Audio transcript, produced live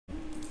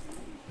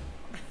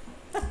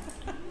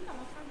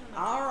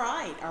All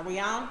right, are we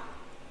on?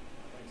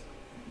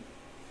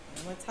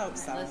 Let's hope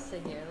so. Let's see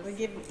here. We'll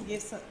give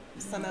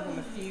some of them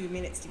a few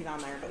minutes to get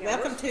on there. But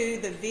welcome to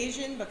the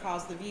Vision,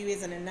 because the view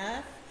isn't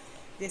enough.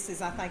 This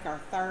is, I think, our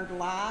third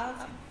live.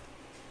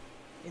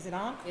 Is it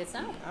on? It's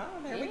on. Oh,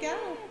 there we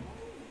go.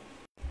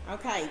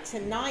 Okay,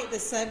 tonight the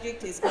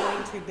subject is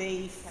going to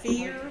be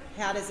fear.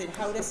 How does it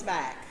hold us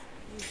back?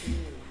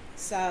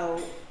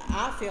 So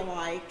I feel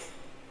like,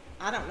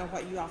 I don't know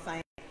what you all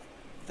think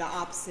the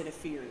opposite of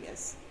fear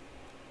is.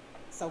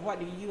 So what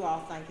do you all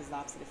think is the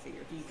opposite of fear?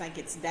 Do you think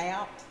it's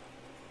doubt?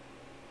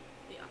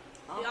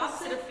 The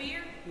opposite of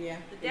fear? Yeah.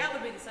 The doubt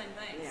would be the same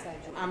thing. Yeah.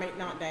 I mean,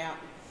 not doubt.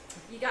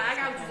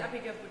 I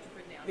pick up what you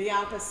put down. The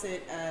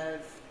opposite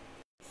of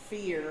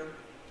fear.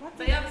 What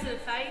The opposite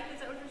of faith, is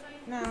that what you're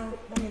saying? No,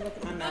 let me look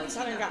at my notes.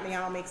 I done got me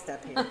all mixed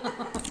up here.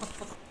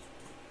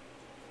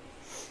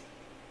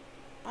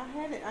 I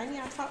had it.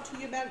 I talked to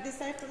you about it this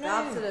afternoon. The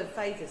opposite of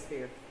faith is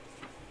fear.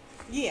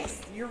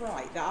 Yes, you're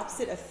right. The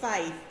opposite of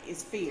faith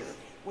is fear.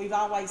 We've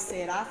always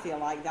said, I feel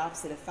like the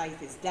opposite of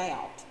faith is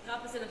doubt. The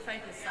opposite of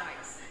faith is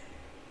sight.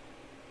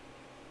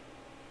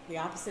 The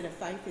opposite of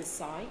faith is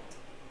sight.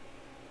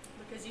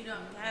 Because you don't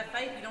have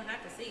faith, you don't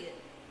have to see it.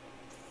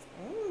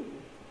 Ooh,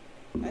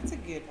 that's a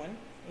good one.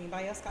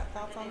 Anybody else got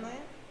thoughts on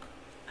that?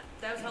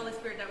 That was Holy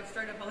Spirit. That was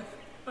straight up Holy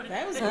Spirit.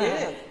 That was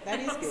good. That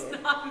is That was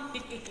good. not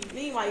me.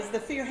 Anyways, the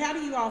fear, how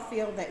do you all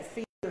feel that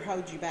fear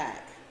holds you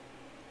back?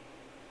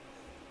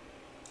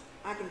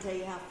 I can tell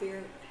you how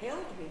fear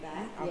held me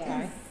back. Okay,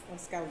 Yes.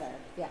 let's go there.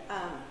 Yeah.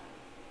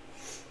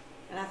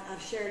 And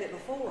I've shared it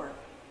before.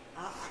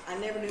 I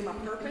never knew my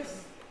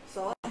purpose,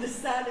 so I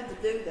decided to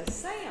do the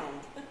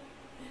sound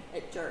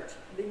at church.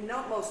 The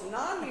most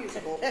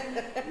non-musical,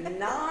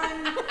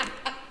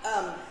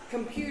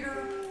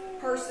 non-computer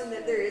person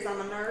that there is.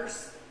 I'm a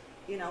nurse,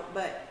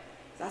 but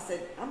so I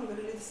said, I'm going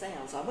to do the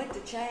sound. So I went to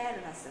Chad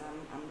and I said,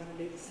 I'm going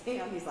to do the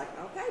sound. He's like,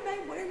 okay,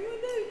 babe, whatever you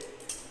want to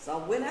do. So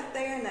I went up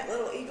there in that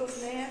little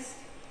eagle's nest.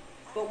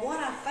 But what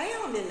I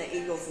found in the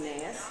eagle's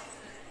nest,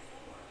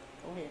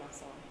 Go ahead, I'm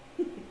sorry.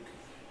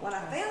 what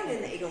I found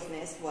in the eagle's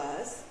nest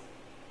was,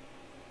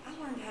 I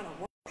learned how to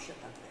worship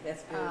up there.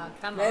 That's good.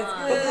 Come That's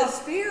on. good. Because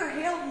fear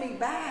held me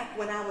back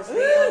when I was Ooh,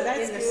 down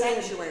that's in the good.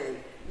 sanctuary.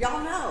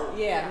 Y'all know.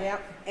 Yeah.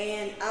 Yep.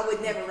 And I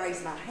would never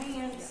raise my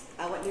hands.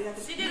 I wouldn't do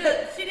nothing. She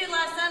did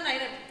last Sunday,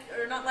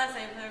 or not last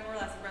Sunday, or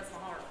last Sunday, rest of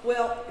my heart.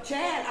 Well,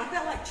 Chad, I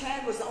felt like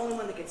Chad was the only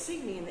one that could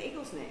see me in the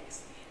eagle's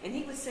nest. And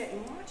he would sit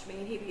and watch me,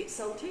 and he would get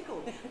so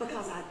tickled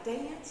because I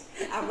danced,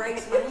 I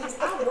raised my hands,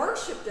 I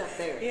worshipped up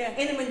there. Yeah.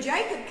 And then when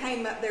Jacob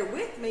came up there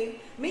with me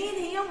and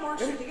him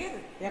worshiped together.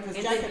 Yeah, because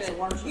And Jacob's then a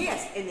worshiper.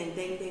 Yes, and then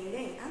ding, ding,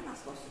 ding. I'm not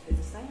supposed to do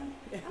the sound.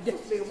 I'm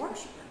supposed to be a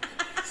worshiper.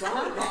 So I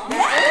would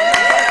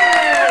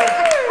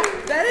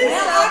That is now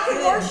so I can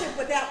good. worship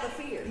without the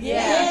fear.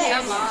 Yeah.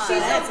 Come on. She's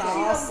That's on,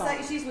 awesome.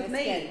 She's, she's with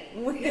me.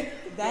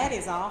 That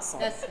is awesome.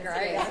 That's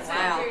great. That's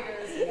Wow. what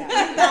fear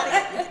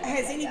does.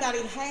 Has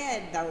anybody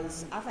had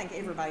those? I think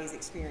everybody's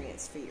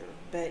experienced fear,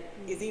 but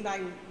is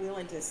anybody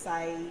willing to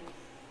say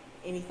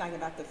anything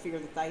about the fear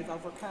that they've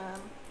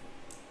overcome?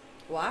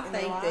 Well, I In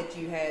their think life? that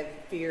you have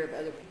fear of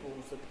other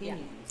people's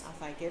opinions. I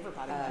think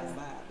everybody has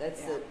that.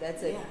 That's Yeah.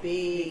 that's a Yeah.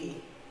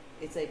 big,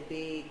 it's a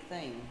big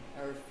thing,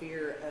 or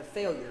fear of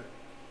failure.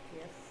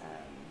 Yes.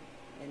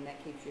 And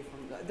that keeps you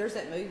from there's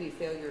that movie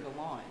Failure to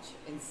Launch,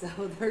 and so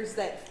there's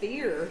that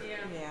fear Yeah.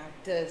 Yeah.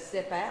 to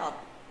step out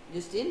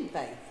just in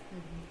faith.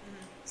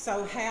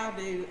 So how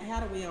do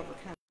we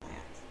overcome that?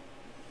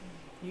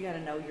 You got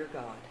to know your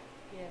God.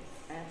 Yes.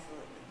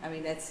 Absolutely. I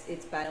mean,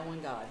 it's by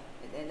knowing God,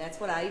 and that's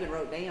what I even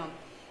wrote down.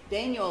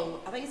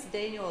 Daniel, I think it's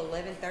Daniel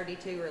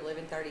 11:32 or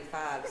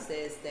 11:35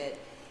 says that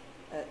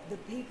the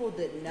people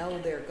that know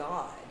their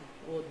God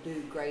will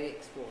do great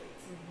exploits.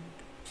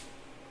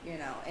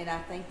 And I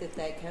think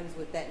that comes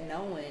with that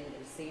knowing.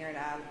 Sarah and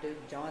I do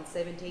John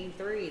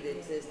 17:3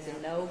 that says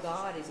to know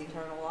God is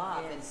eternal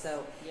life, and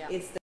so Yeah.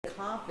 it's the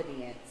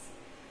confidence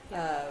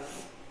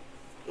of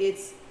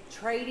it's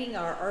trading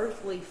our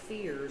earthly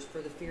fears for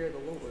the fear of the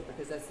Lord,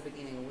 because that's the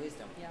beginning of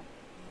wisdom. Yeah.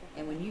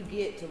 And when you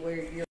get to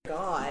where your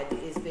God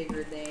is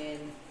bigger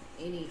than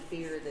any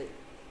fear that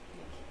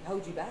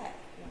holds you back.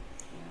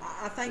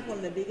 I think one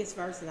of the biggest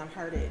verses, I've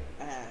heard it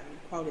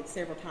quoted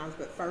several times,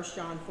 but 1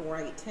 John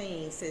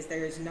 4:18 says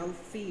there is no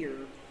fear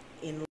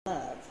in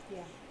love.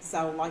 Yeah.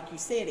 So like you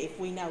said, if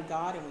we know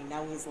God and we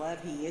know His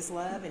love, He is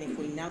love, and if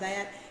we know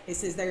that, it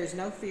says there is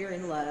no fear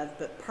in love,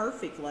 but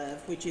perfect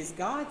love, which is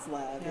God's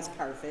love, is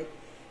perfect,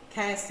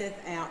 casteth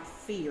out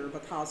fear,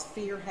 because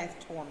fear hath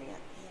torment.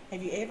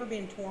 Have you ever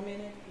been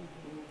tormented?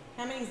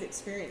 How many has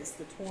experienced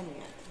the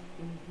torment?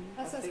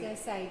 That's what I was going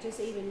to say. Just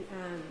even,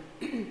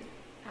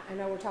 I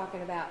know we're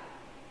talking about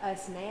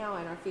us now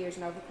and our fears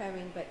and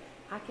overcoming, but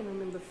I can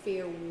remember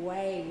fear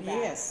way back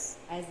Yes.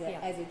 as Yeah.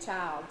 a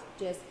child.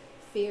 Just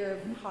fear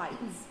of heights,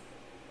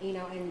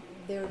 and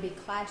there would be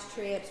class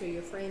trips where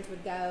your friends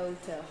would go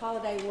to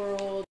Holiday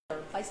World or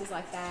places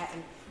like that,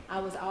 and I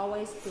was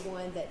always the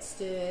one that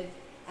stood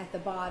at the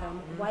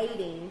bottom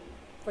waiting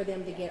for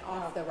them to get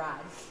off the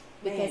ride.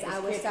 Because Man, I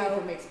it was just kept you so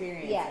from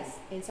experiencing. yes,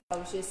 and so I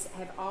was just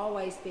have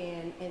always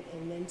been,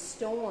 and then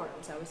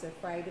storms. I was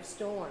afraid of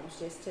storms,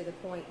 just to the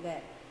point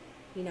that,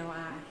 you know,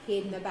 I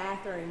hid in the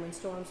bathroom when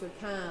storms would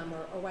come,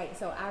 or wait.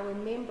 So I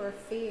remember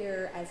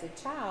fear as a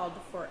child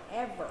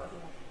forever,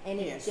 and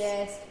it Yes.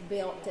 just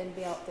built and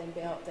built and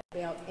built and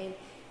built. And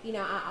you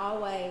know, I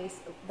always,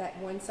 that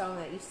one song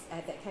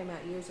that came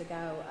out years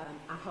ago,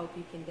 I Hope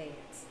You Can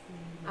Dance.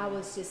 I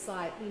was just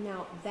like, you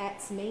know,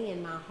 that's me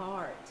in my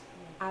heart.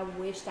 I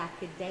wished I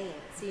could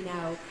dance, you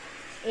know,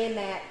 in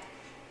that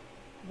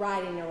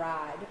riding a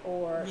ride,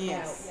 or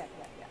Yes. you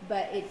know,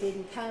 but it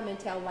didn't come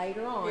until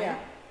later on, Yeah.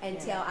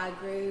 until I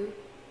grew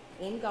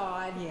in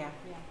God Yeah.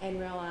 and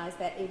realized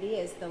that it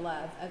is the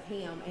love of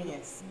Him. And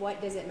Yes.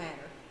 what does it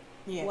matter?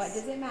 Yes. What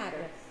does it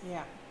matter?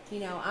 Yeah. You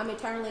know, I'm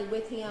eternally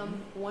with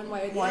Him one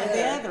way or the One other. or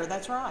the other,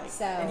 that's right.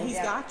 So- and He's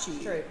Yeah, got you.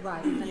 true.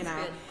 Right. You know,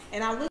 good.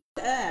 and I looked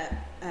up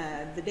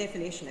the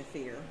definition of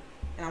fear,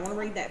 and I want to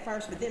read that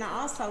first. But then I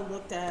also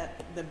looked up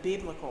the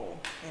biblical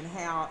and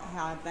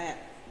how that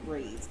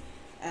reads.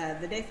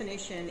 The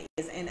definition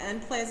is an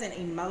unpleasant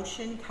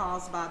emotion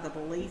caused by the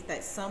belief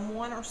that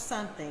someone or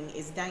something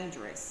is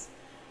dangerous,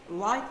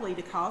 likely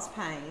to cause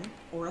pain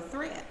or a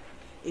threat.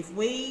 If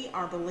we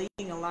are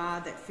believing a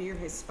lie that fear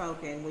has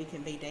spoken, we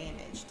can be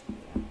damaged.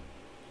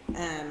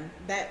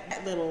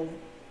 That little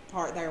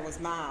part there was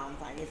my own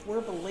thing. If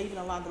we're believing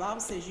a lie, the Bible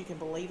says you can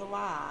believe a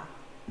lie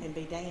and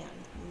be damned.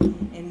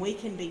 And we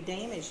can be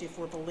damaged if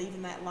we're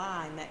believing that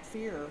lie and that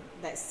fear,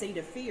 that seed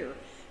of fear.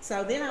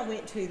 So then I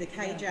went to the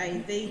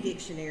KJV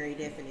dictionary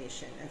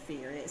definition of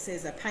fear, and it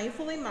says a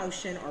painful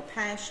emotion or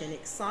passion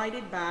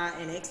excited by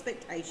an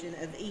expectation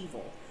of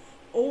evil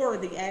or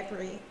the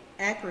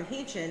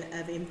apprehension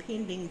of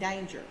impending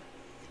danger.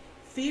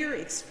 Fear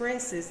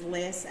expresses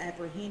less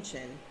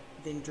apprehension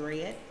than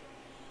dread,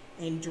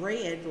 and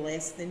dread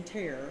less than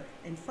terror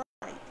and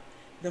fright.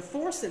 The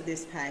force of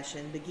this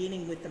passion,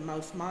 beginning with the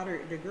most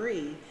moderate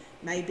degree,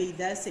 may be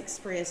thus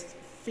expressed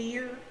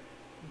fear,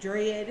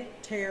 dread,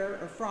 terror,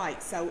 or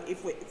fright. So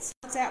if it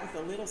starts out with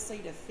a little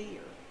seed of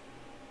fear,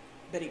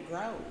 but it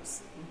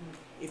grows.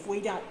 If we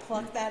don't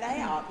pluck that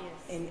out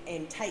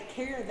and take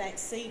care of that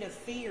seed of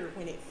fear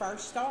when it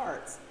first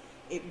starts,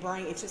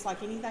 it's just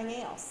like anything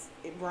else.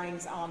 It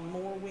brings on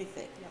more with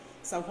it.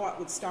 So what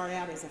would start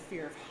out as a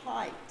fear of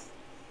height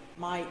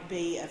might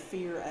be a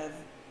fear of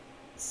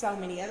so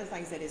many other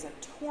things that is a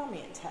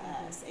torment to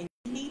us and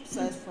keeps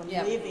us from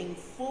living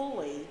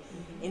fully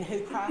in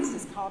who Christ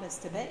has called us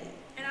to be.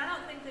 And I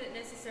don't think that it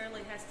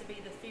necessarily has to be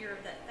the fear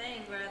of that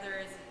thing,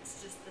 rather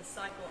it's just the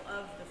cycle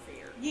of the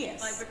fear.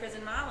 Yes. Like, because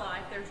in my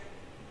life,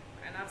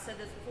 and I've said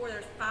this before,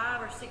 there's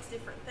 5 or 6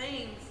 different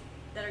things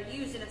that are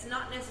used, and it's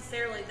not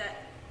necessarily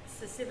that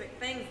specific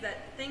thing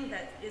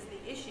that is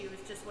the issue,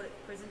 is just what it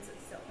presents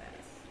itself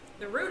as.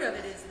 The root of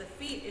it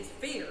is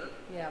fear,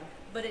 Yeah.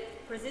 but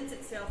it presents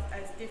itself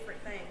as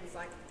different things,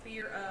 like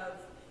fear of,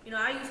 you know,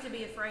 I used to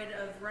be afraid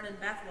of running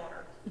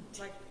bathwater.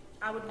 Like,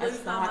 I would lose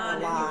That's my not a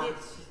mind lie.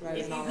 That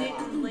if is you not a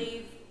didn't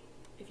leave,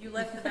 if you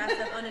left the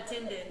bathtub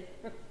unattended.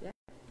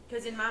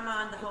 Because in my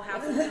mind, the whole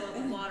house would fill up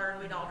with water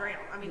and we'd all drown.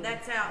 I mean,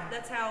 that's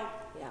how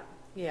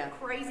Yeah.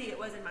 crazy it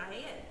was in my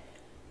head.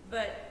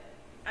 But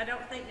I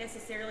don't think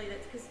necessarily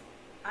that's because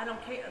I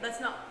don't care. That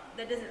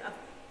doesn't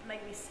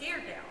make me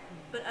scared now,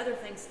 but other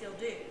things still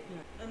do.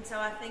 And so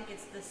I think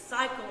it's the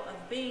cycle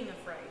of being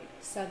afraid.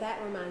 So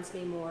that reminds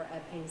me more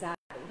of anxiety.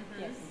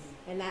 Yes.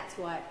 And that's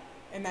what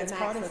And that's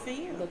Max part of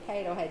fear.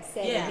 Lucado had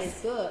said Yes. in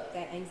his book,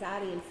 that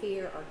anxiety and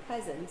fear are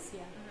cousins.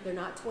 They're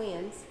not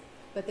twins,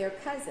 but they're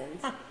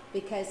cousins,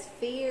 because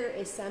fear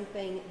is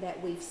something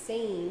that we've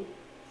seen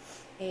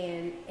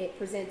and it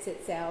presents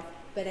itself,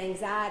 but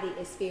anxiety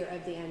is fear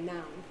of the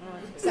unknown.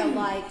 So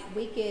like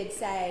we could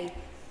say,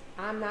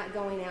 I'm not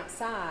going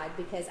outside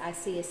because I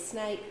see a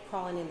snake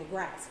crawling in the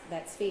grass.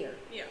 That's fear.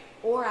 Yeah.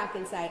 Or I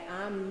can say,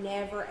 I'm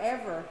never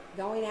ever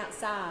going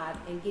outside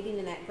and getting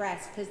in that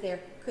grass because there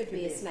could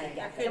be a snake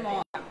out there. Come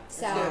on.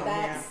 So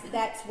good,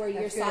 that's where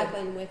you're That's good.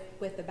 cycling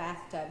with the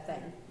bathtub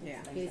thing. Yeah.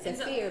 It's a And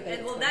so, fear, but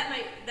and it's well,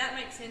 fear. that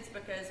makes sense,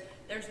 because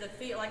there's the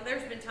fear. Like,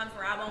 there's been times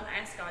where I won't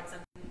ask God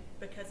something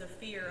because of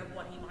fear of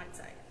what He might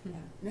say.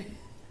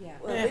 Yeah.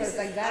 Well, Yeah, this is-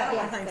 I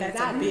Yeah, think that's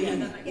a anxiety. big.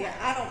 That makes Yeah,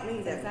 sense. I don't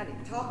mean Anxiety.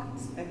 to talk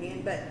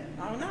again, but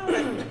Oh no.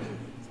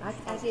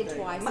 I did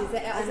twice. Is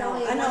it, I is know,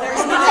 only I know. one-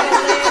 There's not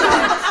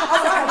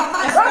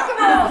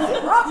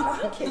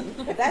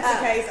If that's the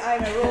case,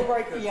 I'm a rule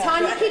breaker.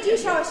 Tanya, could you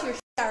show us your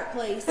shirt,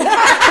 please?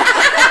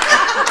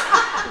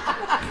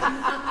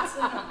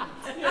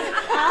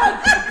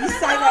 You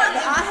say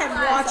that, I have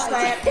watched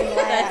that and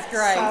laughed. That's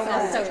great. So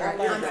That's much. so I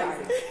great. love I'm that.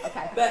 sorry.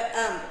 Okay. But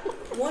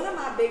one of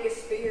my biggest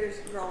fears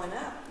growing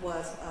up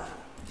was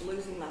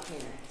losing my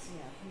parents.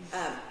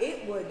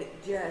 It would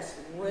just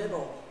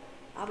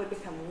I would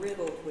become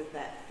riddled with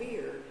that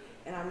fear.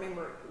 And I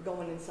remember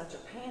going in such a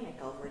panic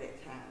over it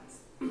at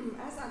times.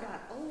 As I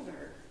got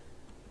older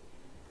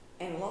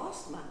and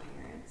lost my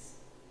parents,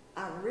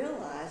 I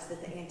realized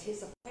that the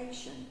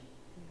anticipation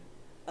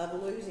of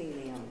losing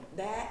them,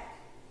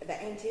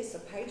 the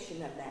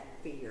anticipation of that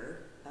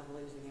fear of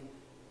losing them,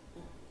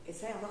 it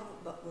sounds awful,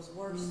 but was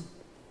worse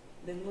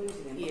than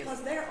losing them. Yes.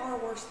 Because there are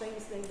worse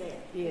things than death.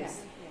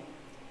 Yes.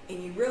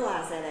 And you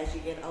realize that as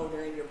you get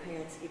older and your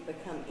parents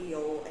become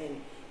ill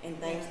and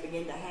things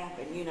begin to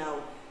happen. You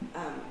know,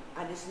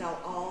 I just know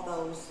all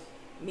those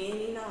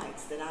many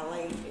nights that I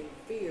laid in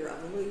fear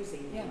of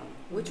losing Yeah. them.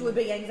 Which would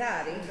be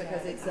anxiety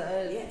because it's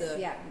Yes. the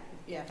Yeah.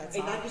 yeah. That's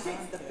And all like you said,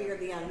 I it's the feel. fear of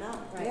the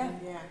unknown. Right. Yeah.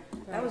 Yeah.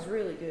 That was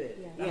really good.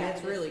 Yeah. I mean,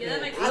 that's really Yeah, that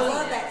good. makes I sense.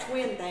 love that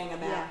twin thing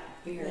about Yeah.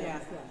 fear. Yeah.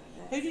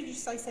 Who did you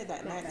say said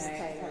that? Max Taylor.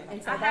 Taylor.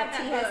 And so I have that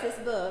that she has book.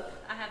 this book.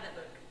 I have that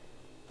book.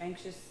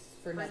 Anxious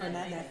for For nothing.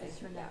 nothing.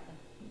 Yeah.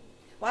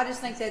 Well, I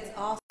just think that's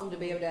awesome to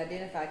be able to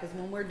identify because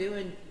when we're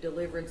doing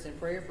deliverance and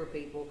prayer for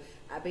people,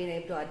 being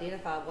able to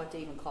identify what to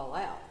even call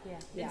out.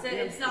 Yeah.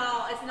 It's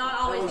not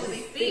always going to be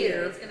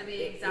fear. It's going to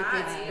be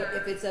anxiety.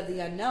 If it's of the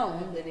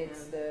unknown, then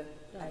it's the.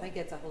 I think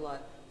that's a whole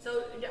lot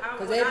So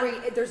because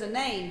there's a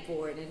name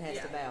for it. And it has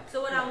to bow.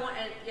 So what I want,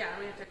 and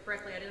we have to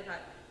correctly identify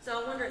it.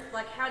 So I wonder,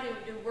 like, how do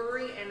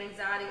worry and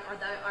anxiety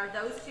are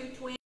those two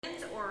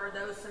twins, or are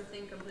those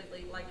something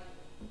completely like?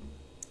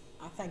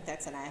 I think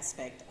that's an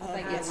aspect. I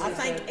think of it. it's I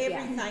just think a- yeah.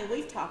 everything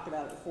we've talked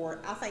about it before.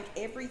 I think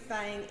every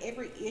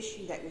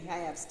issue that we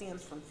have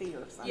stems from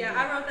fear. Yeah,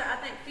 I wrote that.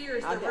 I think fear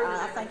is the root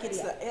I of think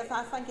everything.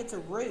 I think it's a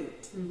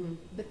root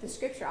But the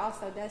scripture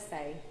also does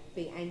say,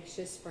 be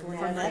anxious for for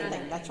nothing.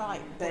 nothing. That's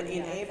right. But in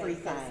Yeah, it says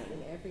everything,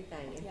 in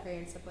everything, in prayer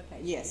and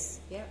supplication. yes.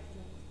 Yep.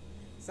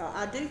 So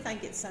I do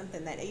think it's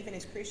something that even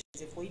as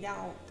Christians, if we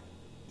don't,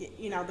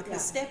 because Yeah.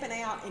 stepping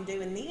out and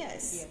doing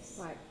this Yes.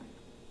 Right.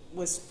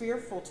 was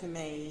fearful to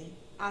me.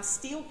 I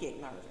still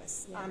get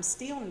nervous. Yeah. I'm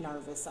still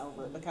nervous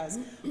over it because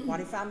what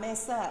if I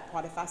mess up?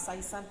 What if I say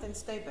something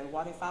stupid?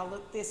 What if I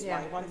look this Yeah.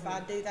 way? What if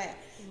I do that?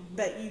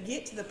 But you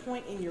get to the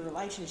point in your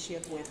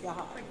relationship with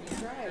God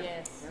That's right.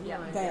 Yes. Yeah.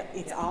 that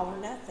it's all or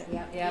nothing.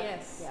 Yep. Yep.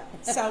 Yes.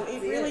 Yeah. So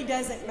it really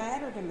doesn't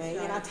matter to me.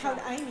 And I told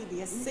Amy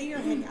this. Seer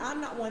Mm-hmm. I'm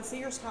not one.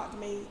 Seer's talked to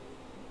me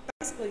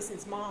basically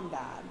since Mom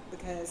died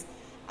because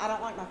I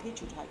don't like my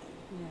picture taken.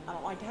 I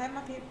don't like to have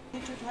my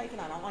picture taken.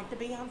 I don't like to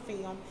be on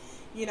film.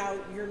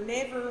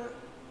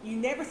 You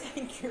never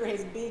think you're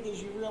as big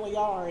as you really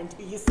are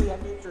until you see a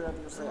picture of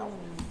yourself.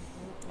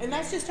 And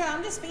that's just how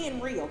I'm just being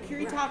real.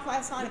 Curie talked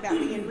last night about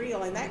being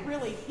real, and that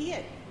really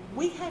hit.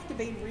 We have to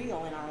be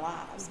real in our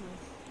lives.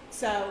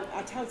 So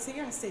I told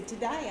Sarah, I said,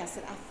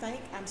 I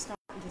think I'm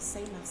starting to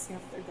see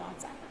myself through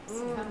God's eyes.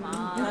 Come And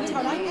on. I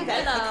told Amy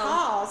that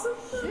Hello.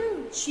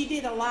 because she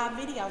did a live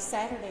video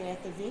Saturday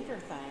at the vendor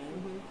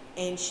thing,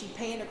 and she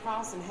panned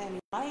across and had me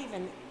wave,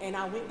 and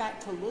I went back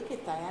to look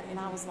at that, and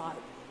I was like,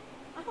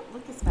 I don't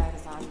look as bad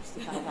as I used to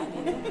think I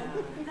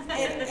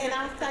did. and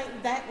I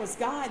think that was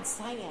God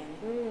saying,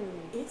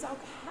 it's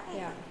okay.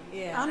 Yeah.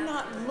 Yeah. I'm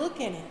not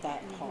looking at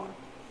that part.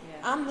 Yeah.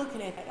 I'm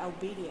looking at that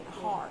obedient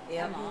heart.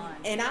 Yep.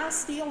 And I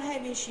still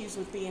have issues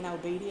with being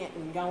obedient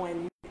and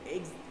going,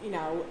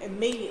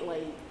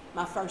 immediately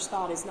my first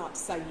thought is not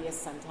to say yes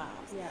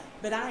sometimes. Yeah.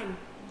 But I'm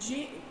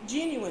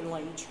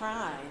genuinely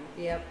trying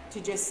Yep.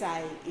 to just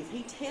say, if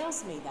he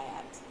tells me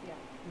that, Yeah.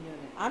 I'm doing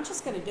it. I'm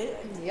just going to do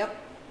it. Yep.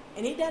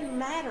 And it doesn't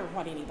matter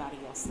what anybody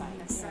else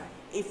thinks.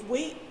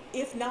 right.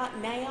 If not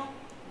now,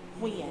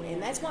 when?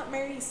 And that's what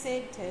Mary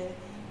said to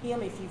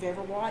him. If you've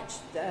ever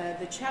watched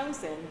The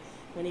Chosen,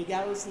 when he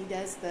goes,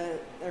 they're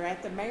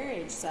at the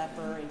marriage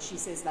supper, and she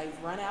says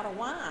they've run out of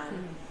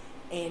wine.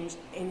 And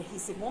he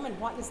said, woman,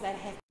 what does that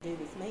have to do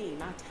with me?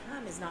 My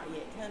time has not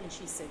yet come. And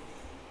she said,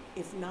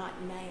 if not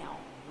now,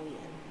 when?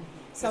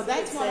 So 'Cause he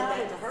that's had what said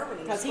that to her when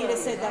he was because he had 12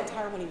 said years that old. to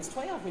her when he was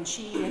 12, when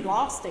she had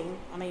lost him.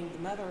 I mean, the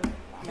mother.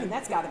 I mean,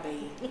 that's got to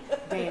be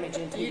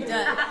damaging to you. You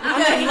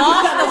done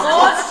lost the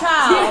Lord's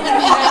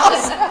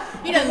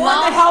child. You done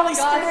What the lost Holy God's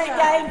Spirit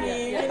child.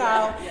 gave you,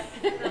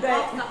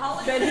 Lost the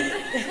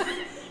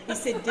Holy But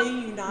he said, do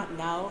you not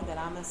know that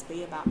I must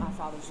be about my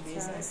Father's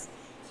business?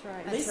 That's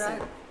right. Listen,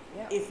 right.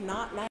 Yep. if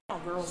not now,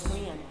 girls,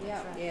 when?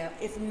 Yeah. Yeah.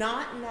 If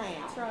not now,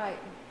 That's right.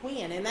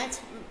 when? And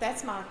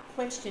that's my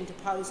question to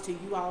pose to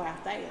you all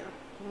out there.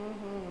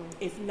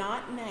 If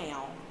not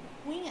now,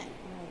 when?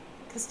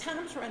 Because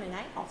time's running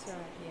out. That's right.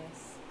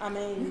 Yes. I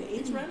mean,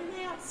 it's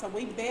running out, so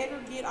we better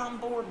get on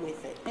board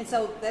with it. And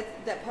so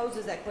that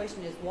poses that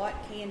question is, what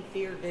can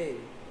fear do?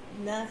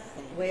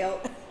 Nothing. Well,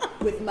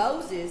 with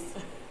Moses,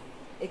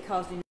 it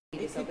caused him to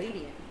be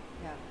disobedient.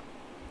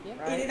 Yeah.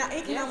 Right?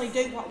 It can only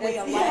do what we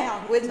That's-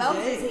 allow With to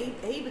Moses,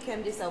 do. he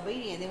became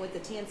disobedient. And then with the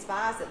 10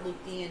 spies that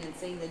looked in and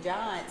seen the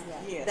giants,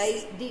 Yes.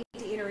 they didn't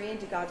get to enter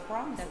into God's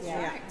promises. That's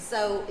Yeah. right.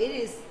 So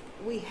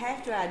we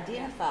have to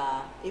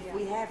identify if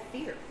we have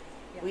fear.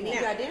 We need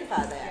to Yeah.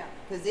 identify that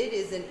because it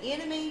is an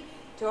enemy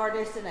to our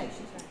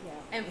destination. Yeah.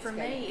 And for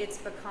me, it's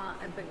become,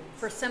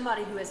 for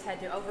somebody who has had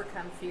to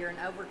overcome fear and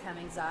overcome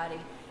anxiety,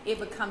 it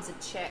becomes a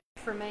check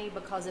for me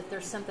because if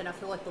there's something I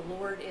feel like the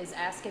Lord is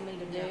asking me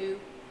to do,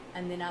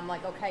 and then I'm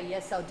like, okay,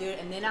 yes, I'll do it.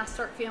 And then I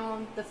start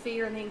feeling the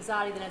fear and the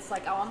anxiety, then it's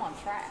like, oh, I'm on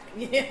track.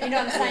 You know what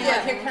I'm saying?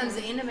 Like, here comes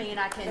the enemy, and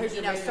I can, There's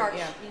your vision, start,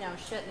 yeah.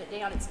 shutting it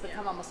down. It's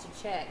become almost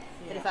a check.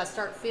 But if I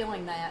start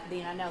feeling that,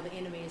 then I know the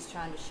enemy is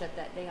trying to shut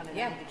that down, and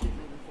I need to keep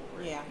moving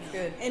forward. Yeah.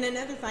 Good. And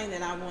another thing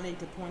that I wanted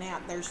to point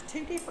out, there's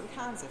two different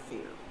kinds of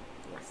fear.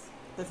 Yes.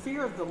 The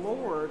fear of the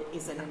Lord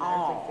is an An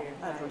awe open fear.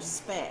 of Right.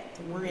 respect.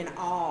 We're in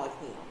awe of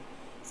Him.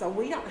 So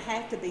we don't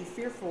have to be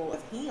fearful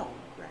of Him.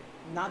 Right.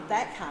 Not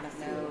that kind of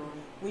fear. No.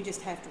 We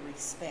just have to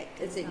respect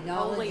It's Him.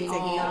 acknowledging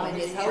Holy Him awe and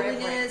His and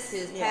holiness, reverence.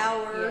 His Yeah.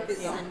 power, Yes,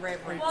 His and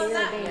reverence. Well, Fear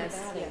that- being Yes,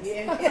 about yes.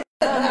 it.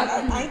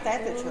 Yeah. Ain't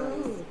that the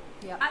truth?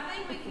 Yep. I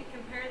think we could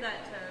compare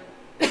that to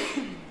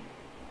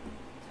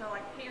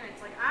like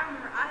parents. Like I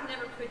remember, I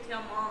never could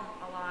tell mom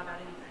a lie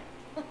about anything.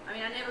 I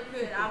mean, I never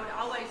could. I would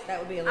always. That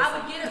would be I Alyssa.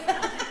 would get.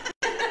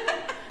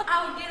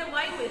 I would get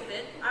away with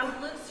it. I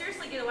would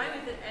seriously get away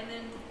with it, and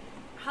then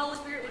Holy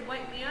Spirit would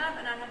wake me up,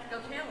 and I'd have to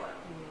go tell her.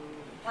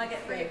 Like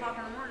at 3 o'clock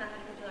in the morning, I had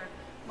to go tell her,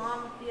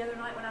 Mom, the other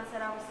night when I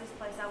said I was this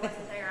place, I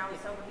wasn't there. I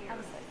was over here.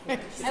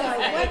 So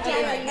what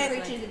day are you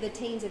preaching to the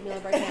teens of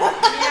Millbrae County?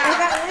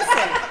 And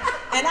listen,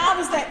 and I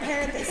was that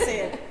parent that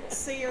said,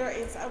 Sierra,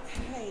 it's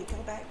okay, go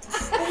back to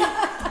sleep.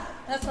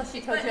 That's what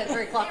she told you at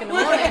 3 o'clock in the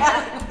Well, morning.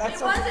 That's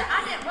it wasn't.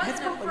 I that's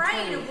wasn't probably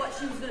afraid true. of what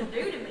she was going to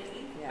do to me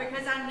Yeah.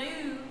 because I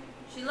knew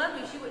she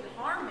loved me. She wouldn't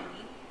harm me.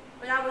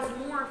 But I was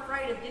more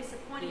afraid of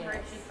disappointing her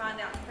if she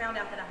found out that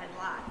I had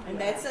lied. And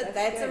that's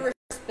a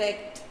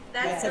respect.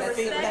 That's a the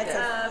fear- respect that's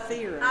a of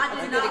fear. I That's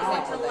a did good not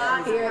want to example of lie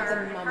that. to Fear of the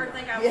her and her moment.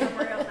 think I was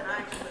somewhere else and I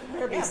actually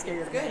They'll be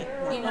scared of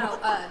me. You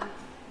know,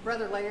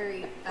 Brother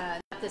Larry,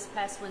 not this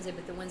past Wednesday,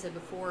 but the Wednesday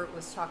before,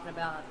 was talking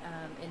about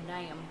in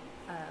Nahum,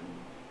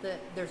 that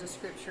there's a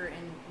scripture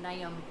in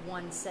Nahum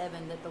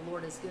 1:7 that the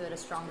Lord is good, a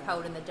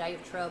stronghold in the day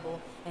of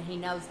trouble, and He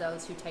knows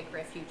those who take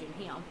refuge in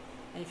Him.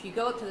 And if you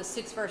go up to the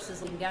 6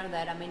 verses leading down to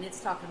that, I mean, it's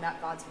talking about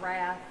God's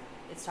wrath,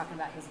 it's talking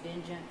about His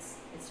vengeance,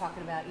 it's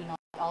talking about, you know,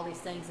 all these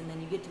things, and then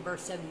you get to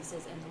verse 7, He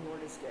says, and the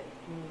Lord is good.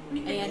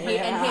 And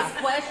his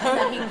question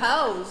that He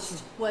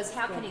posed was,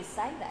 how can He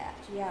say that?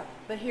 Yeah.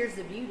 But here's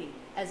the beauty.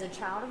 As a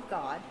child of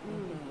God,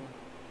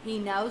 He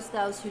knows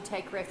those who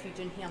take refuge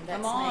in Him.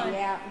 That's Come on. me.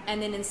 Yeah.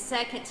 And then in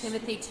 2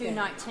 Timothy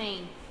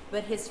 2:19,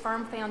 but His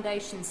firm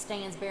foundation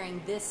stands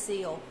bearing this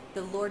seal,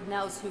 the Lord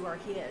knows who are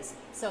His.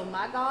 So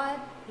my God,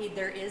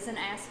 there is an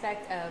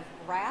aspect of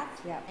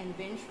wrath Yeah. and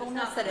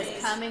vengefulness It's not that for is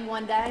me. coming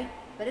one day,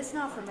 but it's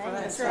not for me.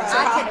 That's I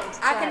right.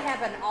 can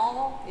have an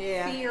awe,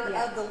 Yeah. fear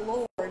Yeah. of the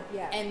Lord,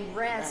 Yeah. and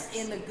rest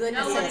That's- in the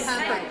goodness Nobody's and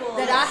comfort capable of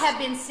that this. I have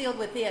been sealed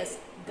with this.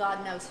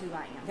 God knows who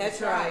I am.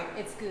 That's right.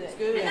 It's good. It's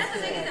good. And that's the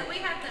It's thing is good. that we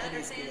have to That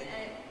is understand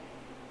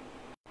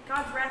good.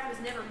 God's wrath was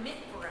never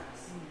meant for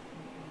us.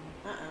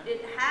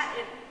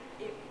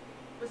 It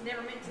was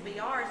never meant to be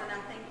ours, and I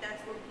think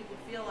that's where people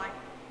feel like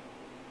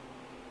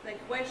they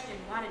question,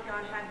 why did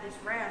God have this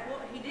wrath?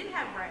 Well, He did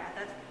have wrath.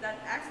 That's that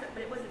aspect,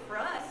 but it wasn't for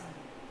us.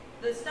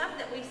 The stuff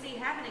that we see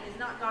happening is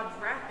not God's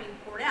wrath being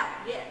poured out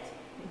yet.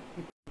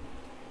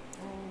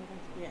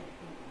 Yeah.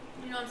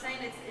 You know what I'm saying?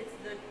 It's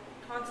the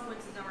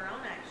consequences of our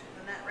own actions,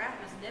 and that wrath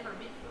was never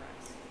meant for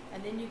us.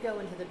 And then you go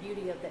into the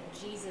beauty of that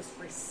Jesus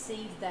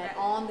received that That-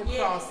 on the yes.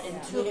 cross and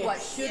Yeah. took what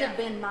Yes. should have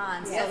been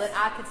mine Yes. so that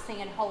I could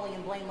stand holy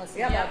and blameless and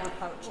Yep. above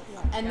reproach.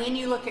 And then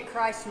you look at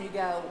Christ and you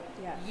go,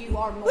 Yeah. you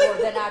are more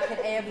than I could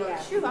ever.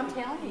 Yeah. Shoot, I'm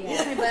telling you.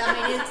 Yeah. But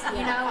I mean, it's, you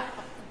Yeah. know,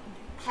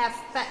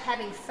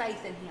 having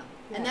faith in Him.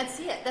 And Yeah. that's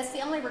it. That's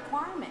the only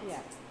requirement. Yeah.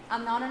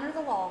 I'm not under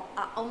the law.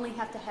 I only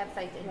have to have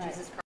faith in Right.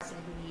 Jesus Christ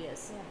and who He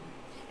is. Yeah.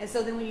 And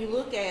so then when you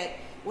look at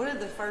one of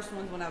the first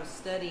ones when I was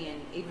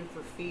studying, even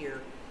for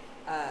fear,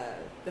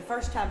 the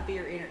first time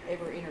fear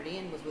ever entered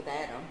in was with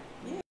Adam.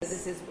 Yes.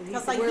 This is he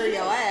Because said, they "Where are hid.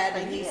 y'all at?"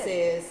 And They he hid.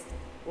 says,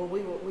 "Well,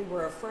 we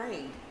were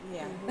afraid."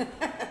 Yeah.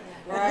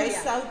 Right? And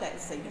who sowed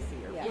that seed of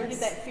fear? Yeah. Where did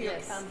that fear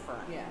Yes. come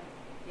from? Yeah.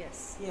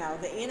 Yes. You know,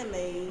 the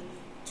enemy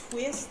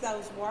twists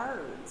those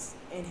words,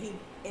 and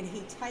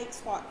he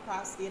takes what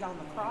Christ did on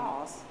the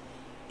cross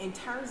and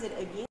turns it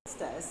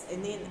against us,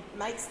 and then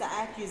makes the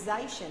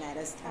accusation at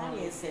us.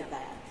 Tanya said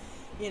that.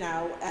 You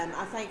know,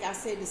 I think I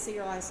said to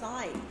Seer last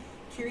night,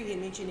 Kerry had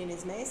mentioned in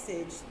his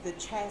message, the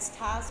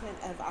chastisement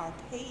of our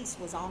peace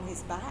was on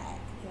His back.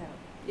 Yeah.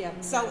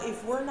 Yeah. So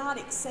if we're not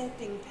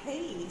accepting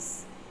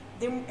peace,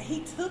 then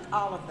He took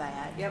all of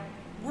that. Yep.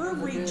 We're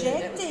That was good.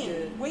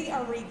 rejecting. We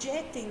are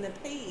rejecting the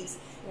peace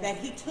that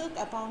He took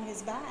upon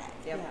His back.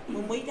 Yep.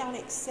 When we don't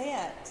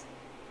accept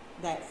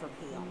that from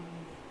Him,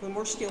 when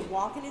we're still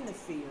walking in the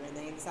fear and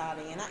the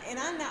anxiety, and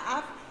I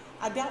know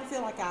I don't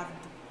feel like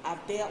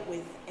I've dealt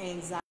with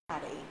anxiety,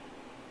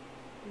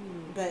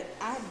 but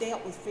I've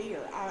dealt with fear.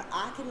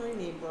 I can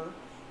remember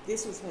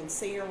this was when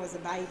Sierra was a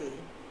baby,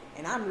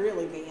 and I'm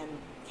really being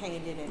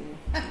candid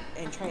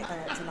and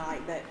transparent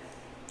tonight, but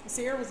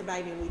Sierra was a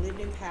baby and we lived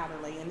in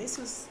Powderly, and this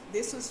was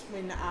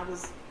when I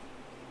was,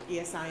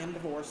 yes, I am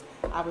divorced.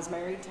 I was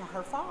married to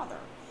her father,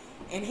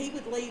 and he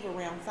would leave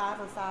around 5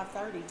 or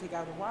 5:30 to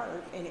go to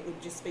work, and it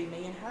would just be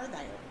me and her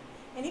there,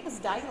 and it was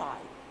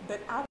daylight,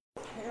 but I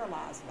was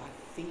paralyzed by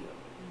fear.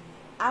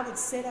 I would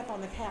sit up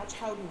on the couch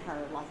holding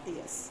her like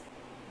this,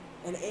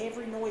 and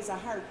every noise I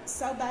heard,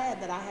 so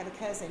bad that I have a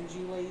cousin,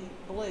 Julie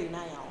Blue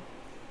now,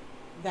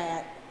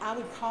 that I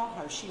would call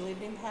her. She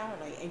lived in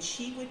Powderly, and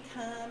she would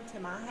come to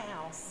my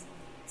house,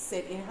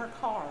 sit in her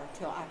car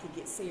till I could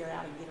get Sierra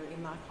out and get her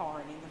in my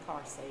car and in the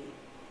car seat.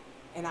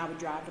 and I would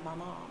drive to my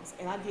mom's.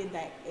 And I did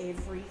that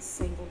every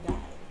single day.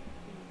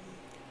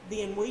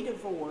 Then we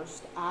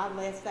divorced. I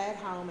left that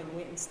home and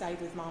went and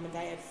stayed with Mom and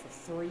Dad for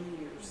 3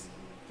 years.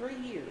 3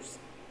 years.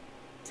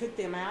 Took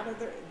them out of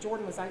their,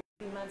 Jordan was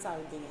 18 months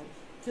old then,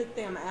 took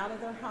them out of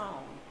their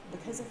home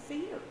because of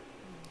fear.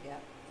 Yeah.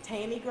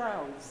 Tammy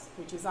Groves,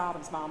 which is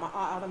Autumn's mom.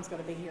 Autumn's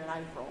going to be here in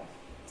April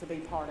to be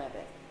part of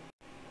it.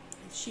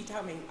 She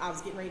told me I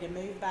was getting ready to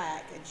move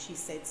back, and she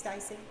said,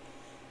 Stacy,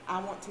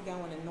 I want to go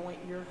and anoint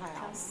your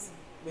house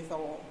with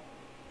oil.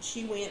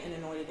 She went and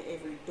anointed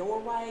every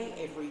doorway,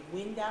 every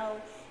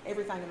window,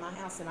 everything in my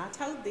house. And I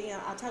told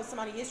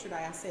somebody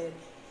yesterday, I said,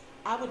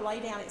 I would lay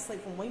down and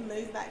sleep. When we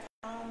moved back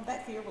home,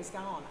 that fear was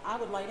gone. I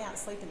would lay down and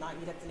sleep at night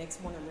and get up the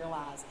next morning and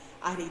realize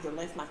I had either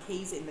left my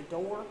keys in the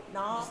door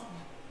knob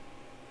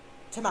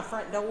to my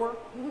front door,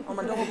 or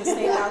my door was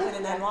staying open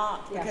and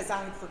unlocked because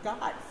I had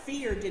forgot.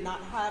 Fear did not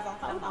have a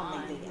hold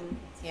on me then.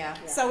 Yeah.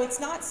 So it's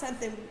not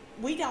something,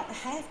 we don't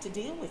have to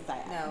deal with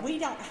that. No. We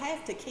don't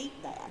have to keep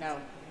that. No.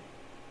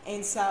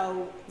 And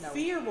so No.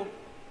 fear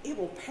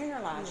will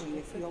paralyze you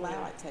if you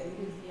allow it to.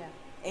 Yeah.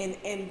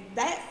 And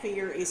that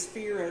fear is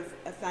fear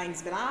of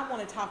things, but I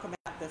want to talk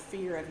about the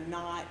fear of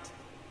not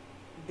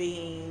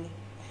being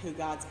who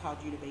God's called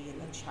you to be in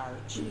the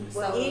church.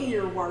 Well, in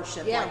your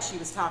worship, yeah. like she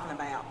was talking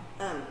about.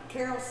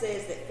 Carol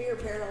says that fear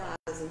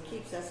paralyzes and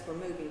keeps us from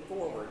moving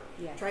forward.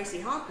 Yeah. Tracy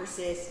Hawker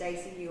says,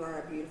 Stacy, you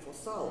are a beautiful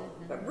soul.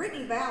 But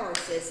Brittany Bauer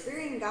says,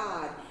 fearing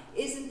God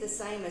isn't the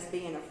same as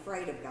being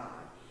afraid of God.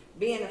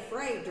 Being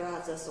afraid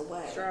drives us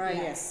away. That's right.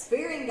 Yes.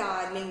 Fearing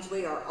God means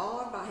we are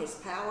awed by His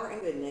power and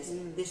goodness.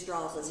 This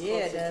draws us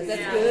Yeah, closer it does. to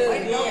That's Him. good. Way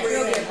to go, Yeah,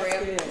 Brittany. real good,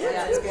 Bria. Yeah,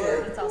 that's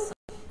good. That's awesome.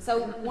 So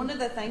one of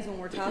the things when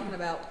we're talking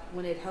about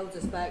when it holds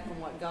us back from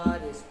what God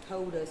has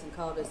told us and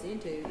called us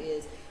into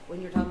is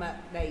when you're talking about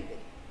David.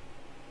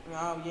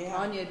 Oh, yeah.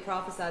 Tanya had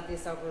prophesied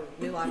this over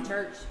New Life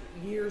Church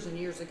years and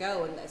years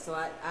ago, and so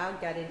I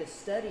got into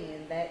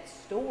studying that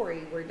story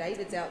where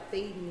David's out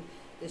feeding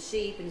the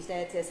sheep, and his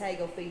dad says, hey,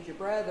 go feed your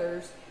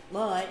brothers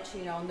lunch,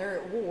 and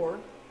they're at war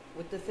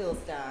with the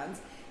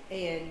Philistines,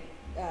 and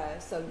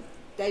so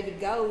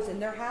David goes,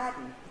 and they're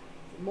hiding.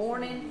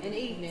 Morning and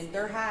evening,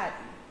 they're hiding.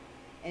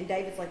 And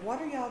David's like,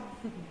 what are y'all,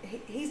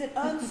 he's an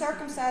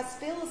uncircumcised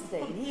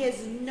Philistine. He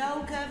has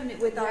no covenant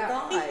with our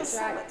God. He was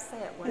so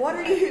upset. What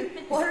are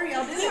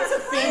y'all doing? He was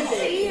offended.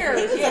 Fear.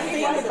 He was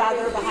offended by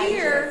their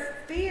behavior.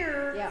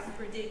 Fear Yeah.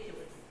 Ridiculous.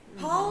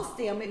 paused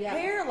them. It Yeah.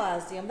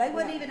 paralyzed them. They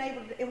wasn't Yeah. even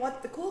able to. And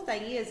what the cool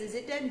thing is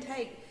it doesn't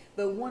take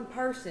but one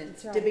person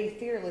That's right. to be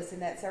fearless in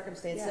that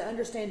circumstance, to Yeah.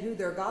 understand who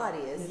their God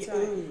is, That's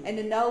right. and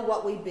to know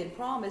what we've been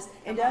promised,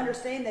 and to Come on.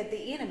 understand that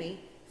the enemy,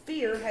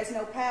 fear, has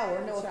no power,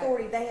 no That's right.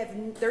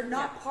 authority. They're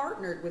not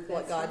partnered with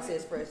what That's God right.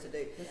 says for us to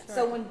do. That's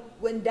So right.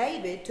 when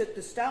David took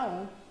the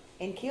stone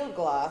and killed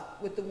Goliath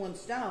with the one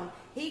stone,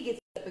 he gets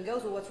up and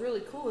goes. Well, what's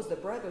really cool is the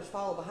brothers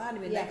follow behind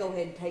him, and Yeah. they go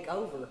ahead and take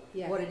over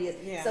Yeah. what it is.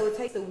 Yeah. So it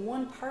takes the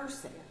one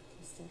person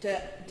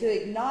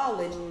to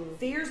acknowledge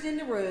fear's in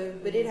the room,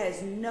 but it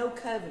has no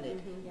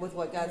covenant with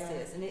what God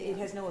says, and it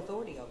has no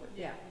authority over it.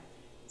 Yeah.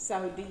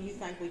 So do you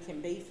think we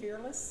can be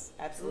fearless?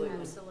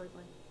 Absolutely.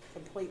 Absolutely.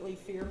 Completely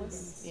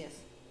fearless? Yes.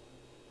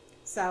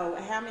 So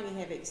how many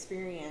have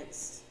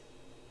experienced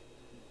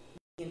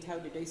being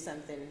told to do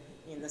something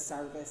in the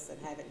service and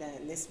haven't done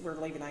it? This, we're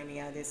leaving Amy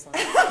out of this one.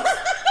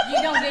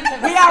 You don't get to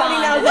respond. We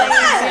already know to that.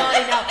 this. We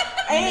already know.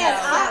 And No.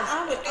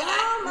 I would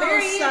almost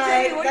Mary Ann,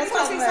 say, Jamie, what are that's you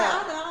what she talking said, about?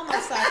 I would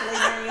almost say to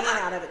leave Mary Ann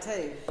out of it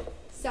too.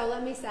 So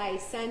let me say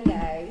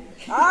Sunday.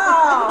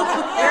 Oh!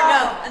 There you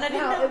go. And I didn't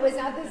No, know. it was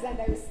not this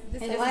Sunday. It was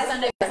this It was Sunday.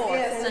 Sunday before.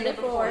 Yeah, Sunday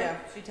before. Yeah,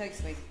 she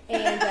texts me.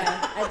 And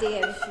I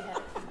did.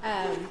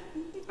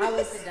 I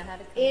was Didn't know how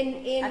to come.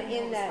 in I didn't know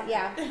it was the hard.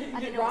 yeah I didn't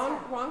know it was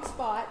hard. wrong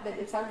spot, but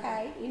it's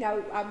okay.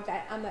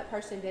 I'm that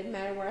person. It doesn't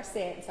matter where I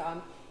sit. And so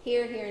I'm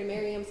here, and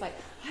Miriam's like,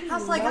 I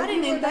was like, I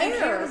didn't even think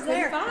he was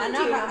there. Couldn't find I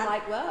know, you. I- I'm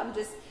like, well, I'm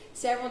just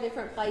several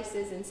different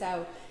places, and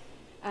so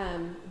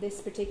this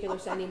particular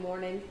Sunday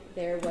morning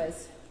there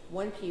was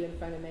one pew in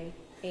front of me,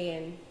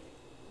 and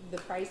the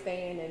praise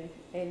band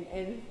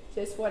and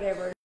just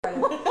whatever.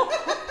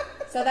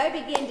 So they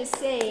begin to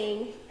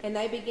sing, and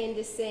they begin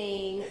to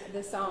sing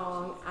the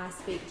song, I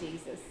Speak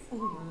Jesus.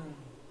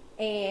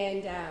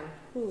 And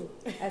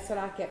that's what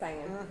I kept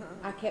saying.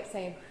 I kept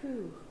saying,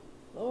 whew,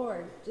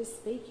 Lord, just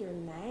speak your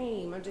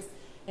name.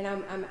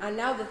 I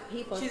know the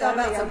people in She's front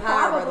all of me about are some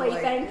power, by the probably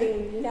way.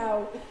 thinking,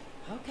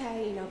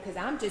 okay, because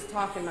I'm just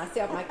talking to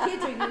myself. My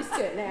kids are used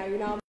to it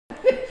now,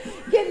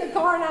 Get in the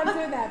car and I'm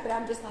doing that, but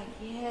I'm just like,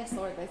 yes,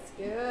 Lord, that's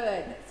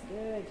good,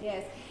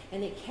 yes.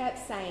 And it kept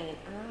saying,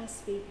 I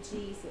speak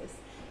Jesus.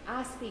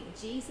 I speak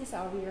Jesus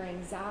over your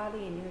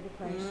anxiety and your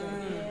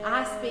depression.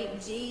 I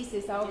speak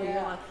Jesus over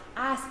your life.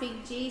 I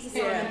speak Jesus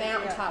on the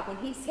mountaintop. When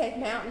he said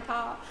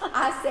mountaintop,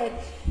 I said,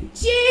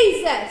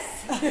 Jesus!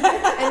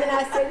 And then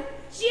I said,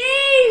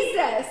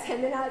 Jesus!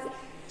 And then I said,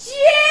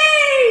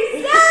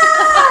 Jesus!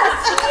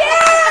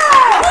 Yes!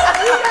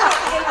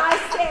 And I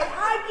said,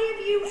 I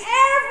give you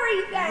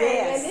everything.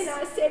 Yes. And then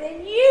I said,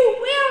 and you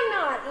will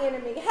not,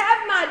 enemy,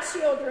 have my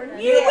children.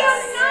 You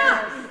will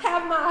not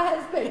have my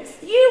husband.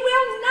 You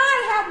will not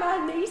have my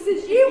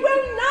nieces. You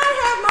will not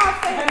have my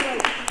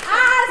family.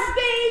 I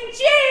speak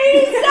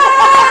Jesus.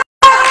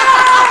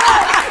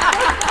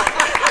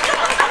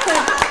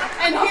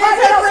 And here's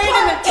our friend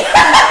in the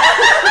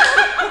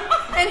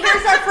and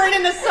here's our friend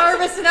in the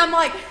service, and I'm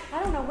like,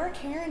 I don't know where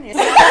Karen is.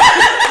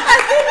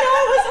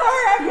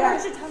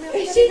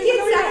 She did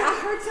say, I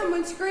heard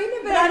someone screaming,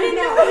 but I didn't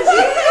know it was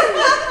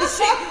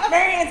you.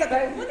 Marianne's like,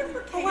 I wonder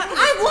if Karen is.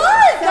 I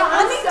was. So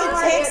I'm to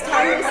sorry. text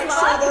her and make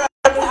sure that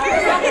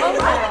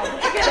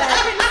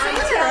I'm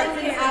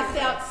telling you, I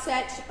felt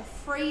such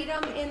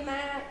freedom in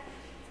that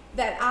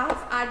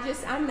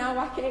I know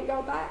I can't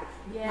go back.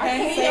 Yeah. I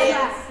can't go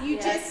Yes. back. You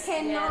just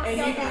cannot And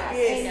go you can- back.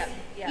 yes. And,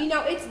 Yeah. you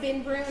know, it's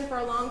been brewing for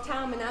a long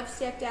time, and I've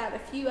stepped out a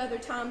few other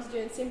times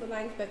doing simple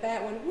things, but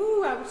that one,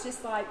 woo, I was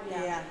just like,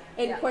 Yeah.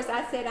 And Yeah. of course,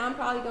 I said I'm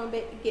probably going to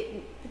be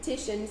getting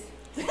petitions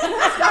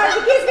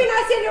started against me, and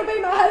I said it'll be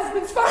my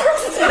husband's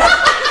first.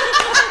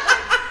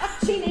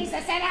 She needs to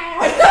sit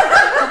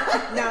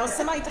down. No,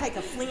 somebody take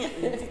a flint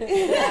and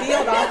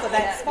build off of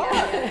that spot.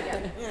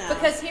 You know.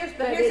 Because here's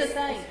But the it's-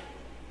 thing,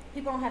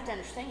 people don't have to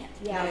understand.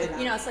 Yeah. No,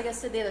 You know, it's like I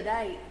said the other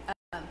day.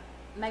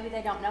 Maybe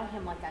they don't know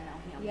him like I know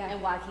him, Yeah.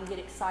 and why I can get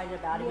excited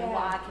about him, and Yeah.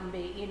 why I can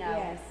be, you know,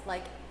 Yes.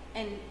 like,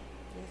 and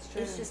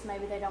it's just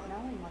maybe they don't know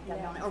him like I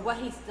Yeah. don't, or what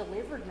he's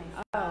delivered me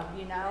from, Oh,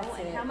 you know, that's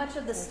and it. how much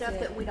of the That's stuff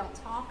it. that we don't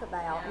talk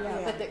about,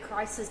 Yeah. but that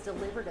Christ has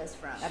delivered us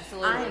from.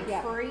 Absolutely. I am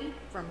Yeah. free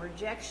from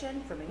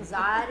rejection, from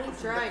anxiety,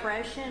 from right.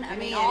 depression. I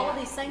mean, Amen. all of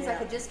these things I Yeah.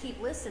 could just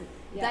keep listing.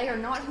 Yeah. They are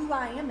not who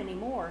I am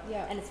anymore,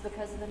 Yeah. and it's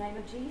because of the name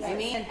of Jesus.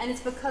 Amen. And it's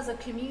because of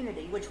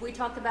community, which we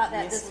talked about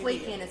that Yes, this we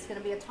did. weekend. It's going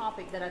to be a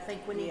topic that I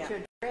think we need Yeah. to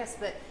address,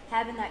 but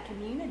having that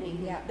community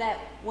Yeah. that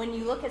when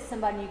you look at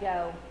somebody and you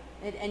go,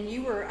 and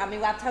you were, I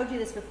mean, I've told you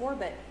this before,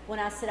 but when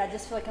I said, I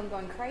just feel like I'm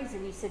going crazy,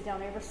 and you said,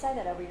 don't ever say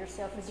that over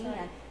yourself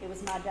again, it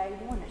was my day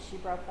one that she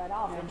broke that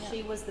off. And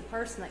she was the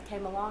person that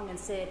came along and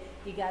said,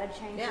 you got to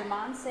change your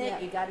mindset, Yeah.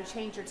 you got to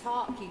change your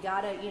talk, you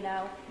got to, you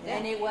know, Yeah.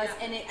 and it was,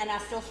 and I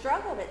still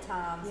struggled at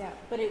times, Yeah.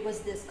 but it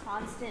was this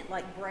constant,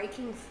 like,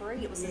 breaking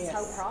free. It was this Yes.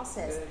 whole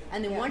process. Good.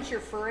 And then Yeah. once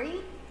you're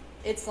free,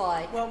 it's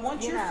like, Well,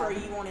 once you you're know, free,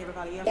 you want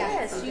everybody else.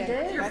 Yes, free. you do.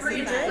 You're That's free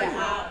the to thing. do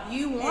Yeah.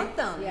 you want And-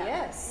 them, Yeah.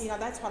 yes. You know,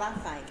 that's what I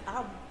think. I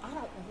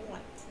don't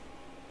want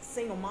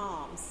single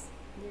moms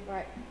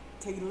Right.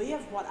 to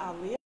live what I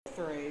lived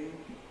through.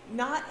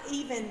 Not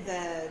even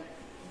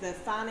the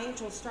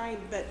financial strain,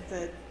 but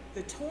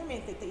the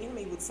torment that the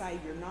enemy would say,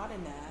 you're not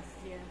enough.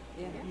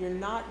 Yeah. You're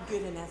not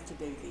good enough to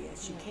do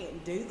this. You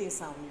can't do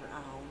this on your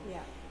own. Yeah.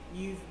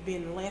 You've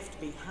been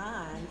left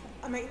behind.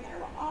 I mean, there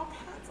were all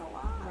kinds of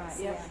lies Right.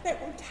 Yeah. that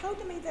were told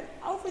to me that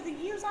over the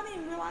years I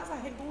didn't realize I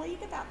had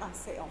believed about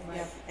myself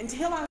Right.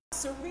 until I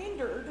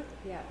surrendered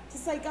Yeah. to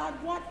say, God,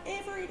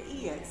 whatever it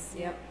is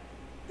Yep.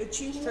 that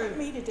you It's want true.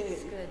 me to do,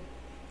 It's good.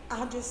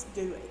 I'll just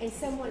do it. And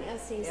someone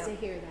else needs Yeah. to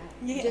hear that.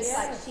 Yes. Just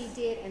like she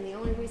did. And the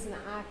only reason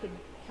that I could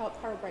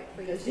help her break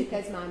free is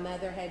because my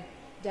mother had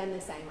done the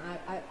same.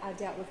 I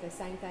dealt with the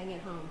same thing at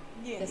home.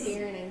 Yes. The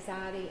fear and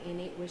anxiety, and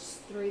it was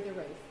through the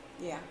roof.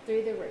 Yeah.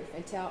 Through the roof.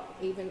 Until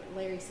even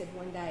Larry said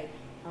one day,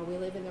 are we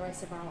living the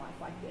rest of our life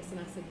like this? And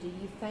I said, do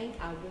you think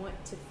I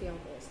want to feel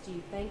this? Do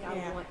you think I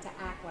Yeah. want to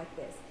act like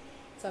this?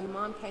 So my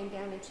mom came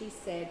down and she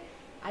said,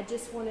 I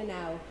just want to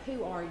know,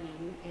 who are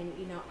you? And,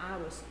 you know,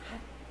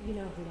 you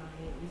know who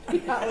I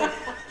am. You know,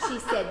 she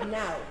said,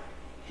 no,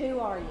 who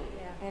are you?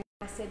 Yeah. And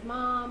I said,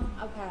 Mom,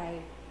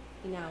 okay,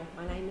 you know,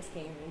 my name is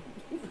Karen.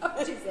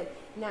 She said,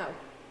 no,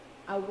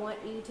 I want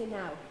you to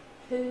know,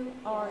 who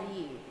are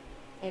you?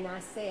 And I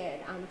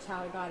said, I'm a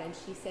child of God. And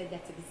she said,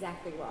 that's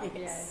exactly right.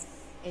 Yes.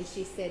 And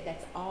she said,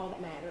 that's all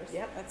that matters.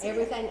 Yep, that's it.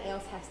 Everything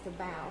else has to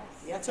bow.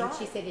 That's and right.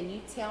 she said, and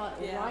you tell it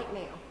Yeah. right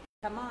now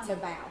Come on. to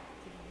bow.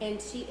 And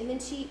then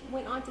she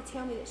went on to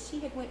tell me that she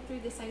had went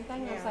through the same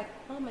thing. And I was Yeah. like,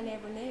 I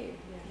never knew.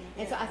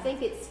 And so I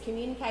think it's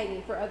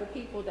communicating for other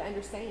people to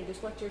understand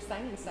just what you're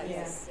saying. So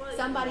Yes. Well,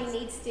 somebody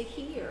needs to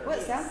hear. Well,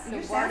 it sounds, The you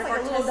word sound of like a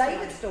our little testimony.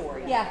 David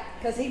story. Yeah.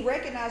 Because he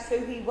recognized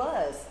who he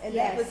was, and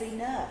that Yes. was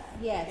enough.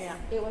 Yes, Yeah.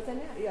 it was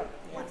enough. Yep.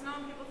 Well, it's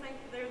known people think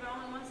they're the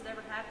only ones that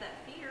ever have that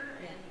fear,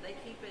 and they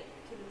keep it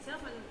to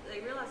themselves, and they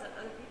realize that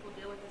other people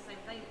deal with the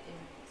same thing, and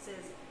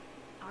says,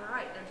 all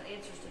right, there's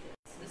answers to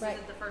this. This Right.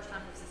 isn't the first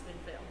time this has been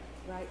felt.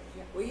 Right.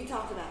 Well, you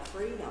talked about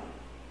freedom,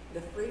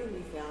 the freedom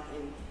you felt,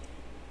 and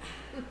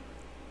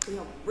you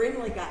know,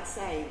 Brimley got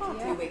saved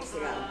Yeah. 2 weeks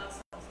ago,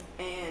 That's awesome.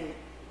 and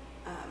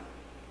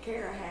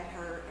Kara had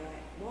her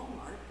at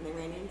Walmart, and they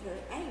ran into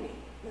Amy,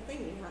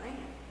 Matheny, her aunt,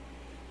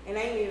 and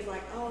Amy was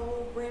like,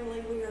 "Oh,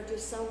 Brimley, we are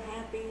just so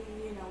happy.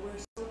 You know, we're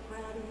so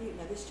proud of you.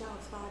 Now, this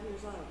child's 5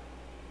 years old.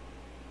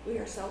 We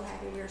are so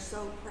happy. We are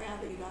so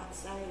proud that you got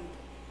saved."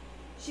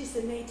 She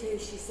said, "Me too."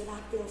 She said, "I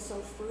feel so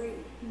free."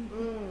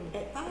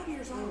 At 5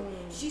 years old,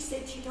 she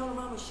said she told her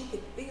mama she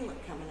could feel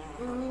it coming out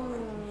of her heart,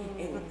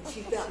 and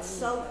she felt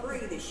so free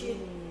that she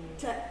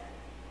to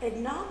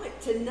acknowledge,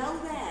 to know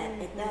that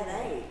at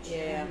that age.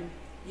 Yeah.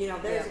 You know,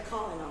 there's Yeah. a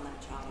calling on that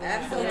child.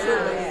 Absolutely.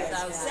 Yeah.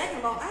 Yes. So Second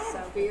of all, I have so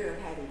a fear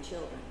of having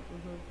children.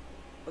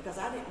 because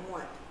I didn't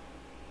want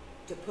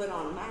to put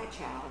on my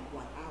child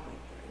what I went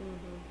through.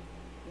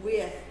 Mm-hmm.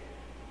 With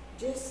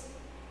just,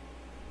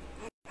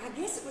 I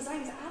guess it was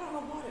anxiety. I don't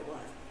know what it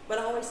was, but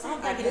I always I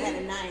said think it had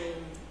a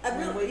name.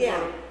 when we yeah.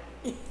 were-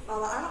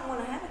 Well, I don't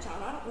want to have a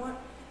child. I don't want,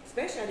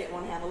 especially I didn't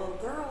want to have a little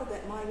girl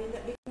that might end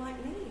up being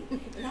like me.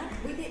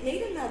 And we didn't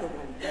need another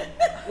one.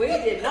 We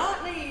did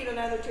not need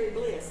another True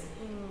Bliss.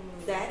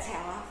 That's how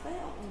I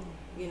felt.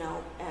 You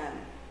know,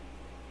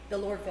 The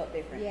Lord felt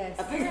different. Yes.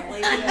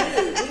 apparently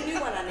we knew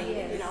what I needed.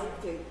 Yes. You know,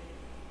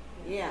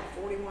 to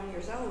 41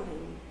 years old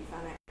and you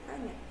find out you're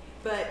pregnant.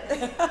 But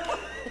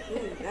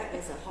ooh, that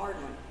is a hard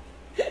one.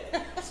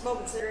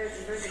 Smoking cigarettes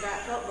and drinking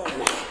Diet Coke going,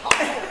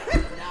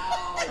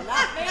 no,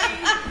 not me.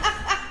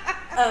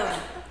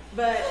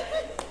 But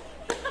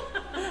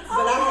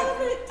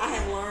I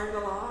have learned a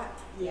lot.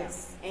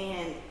 Yes.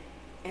 And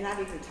I've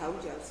even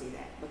told Josie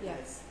that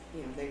because,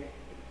 you know,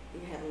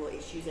 we have little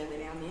issues every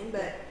now and then,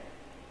 but,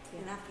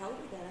 and I've told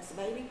her that. I said,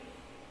 baby,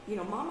 you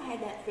know, Mama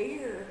had that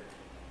fear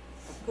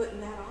of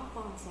putting that off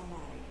on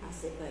somebody. I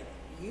said, but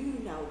you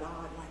know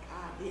God like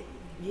I didn't.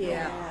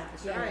 Yeah.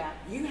 That's right.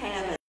 You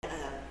have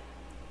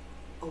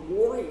a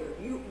warrior.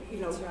 You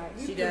know, That's right.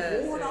 you She can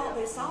does, ward yeah. all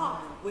this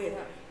off with,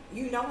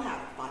 you know how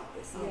to fight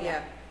this off.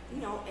 Yeah.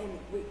 You know, and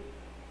we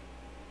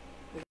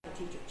got to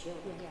teach our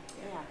children.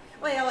 Yeah.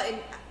 Well, and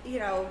you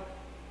know,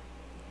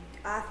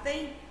 I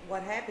think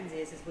what happens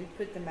is we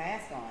put the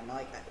mask on.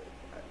 Like,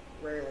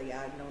 rarely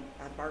I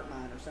burnt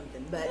mine or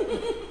something, but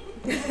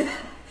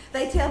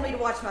they tell me to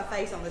watch my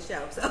face on the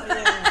show. So,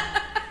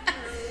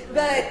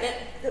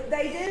 but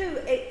they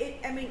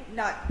do. I mean,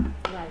 not.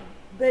 Right.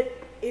 But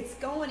it's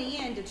going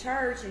into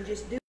church and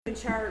just doing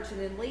church and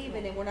then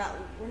leaving, and we're not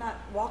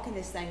walking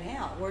this thing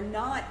out. We're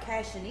not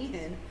cashing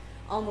in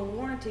on the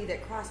warranty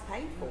that Christ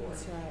paid for.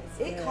 That's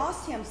right. It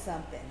cost him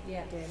something.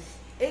 Yeah.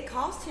 It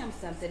cost him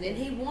something, and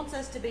he wants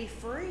us to be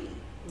free.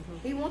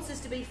 He wants us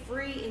to be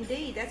free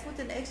indeed. That's with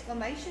an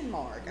exclamation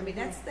mark. I mean,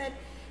 that's that.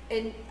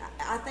 And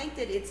I think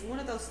that it's one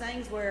of those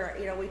things where,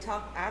 you know,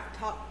 I've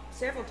talked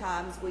several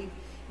times, we've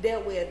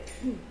dealt with,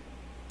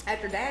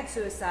 after Dad's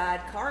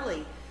suicide,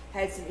 Carly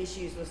had some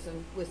issues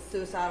with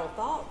suicidal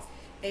thoughts.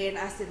 And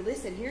I said,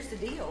 listen, here's the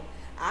deal.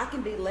 I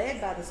can be led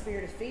by the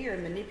spirit of fear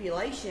and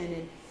manipulation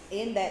and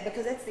in that,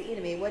 because that's the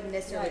enemy. It wasn't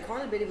necessarily Right.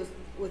 Carly, but it was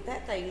with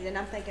that thing. And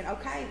I'm thinking,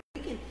 okay,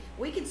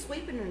 we can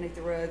sweep it underneath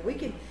the rug. We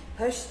can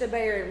hush the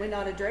bear and we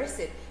not address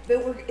it.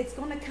 But it's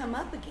going to come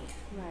up again.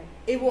 Right.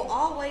 It will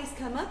always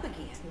come up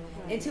again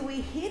Right. until we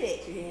hit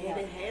it. Yeah.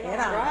 Head Head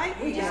on. on.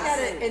 Right? We just Yeah.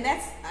 gotta, and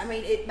that's, I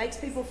mean, it makes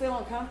people feel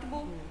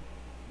uncomfortable.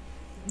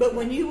 But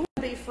when you want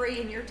to be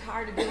free and you're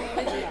tired of dealing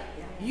with it,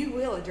 you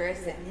will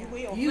address it. You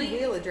will. You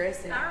will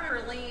address it. I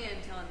remember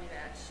Leanne telling me that.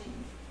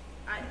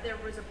 There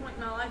was a point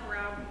in my life where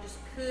I just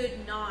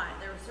could not.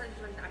 There were certain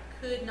things I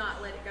could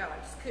not let it go. I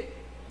just couldn't.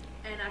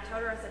 And I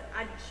told her, I said,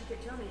 she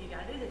kept telling me, you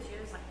gotta do this. She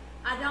was like,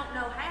 I don't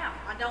know how.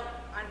 I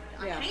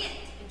Yeah.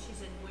 can't. And she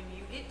said, when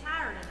you get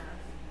tired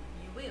enough,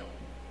 you will.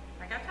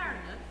 I got tired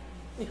enough.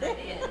 And I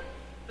did.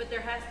 But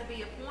there has to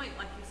be a point,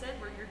 like you said,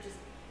 where you're just,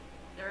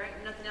 there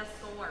ain't nothing else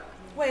that's gonna work.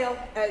 Well,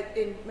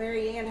 and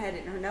Mary Ann had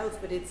it in her notes,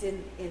 but it's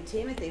in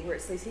Timothy where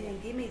it says he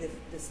didn't give me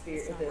the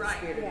spirit of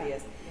Right.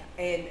 this.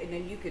 And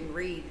then you can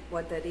read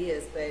what that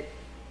is, but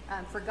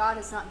For God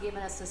has not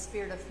given us a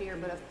spirit of fear,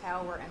 but of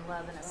power and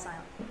love and a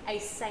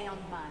sound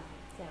mind.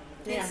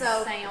 and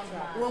so Sound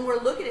mind. when we're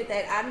looking at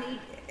that,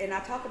 and I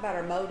talk about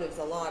our motives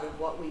a lot of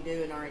what we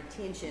do and our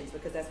intentions,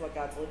 because that's what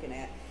God's looking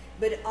at.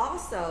 But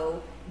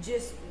also,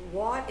 just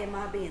what am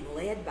I being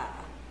led by?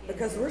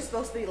 Because we're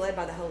supposed to be led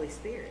by the Holy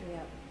Spirit. Yeah.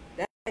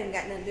 That ain't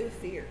got nothing to do with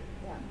fear.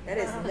 Yeah. That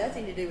has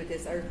nothing to do with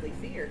this earthly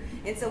fear.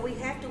 And so we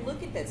have to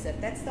look at that stuff.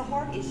 That's the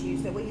heart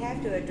issues that we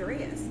have to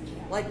address.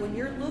 Like when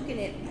you're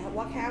looking at how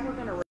we're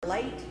going to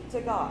relate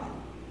to God,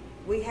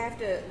 we have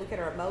to look at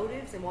our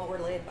motives and what we're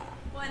led by.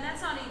 Well, and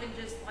that's not even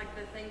just like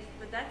the things,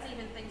 but that's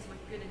even things with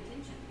good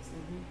intentions.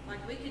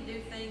 Like we can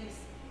do things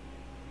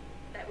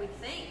that we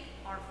think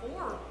are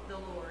for the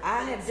Lord. I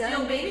but have it's still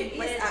done being ministry.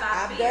 led by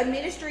I've fear. done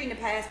ministry in the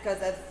past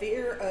because of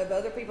fear of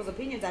other people's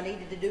opinions. I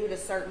needed to do it a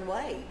certain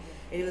way.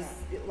 And it was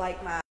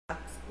like my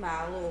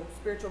little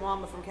spiritual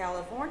mama from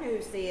California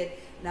who said,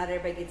 "Not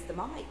everybody gets the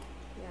mic."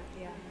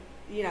 Yeah.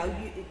 You know,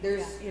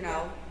 there's you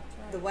know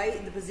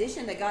the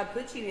position that God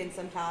puts you in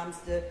sometimes.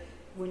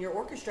 When you're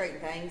orchestrating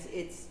things,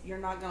 you're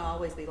not going to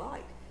always be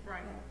liked.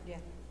 Right. Yeah.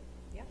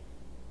 Yeah.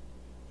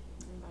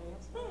 Anybody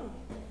else?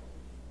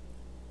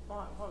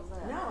 What was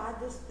that? No,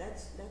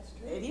 that's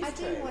true. It is I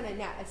do true. want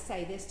to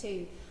say this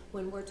too.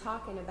 When we're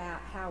talking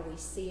about how we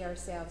see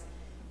ourselves,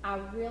 I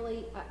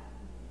really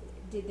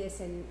did this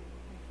in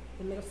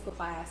the middle school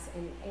class,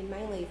 and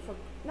mainly for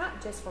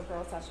not just for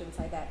girls. I shouldn't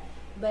say that,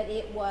 but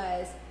it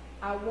was.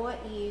 I want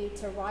you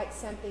to write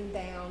something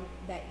down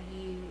that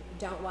you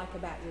don't like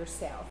about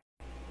yourself,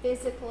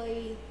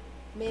 physically,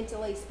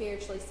 mentally,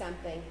 spiritually,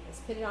 something. Let's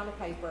put it on a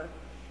paper,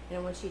 and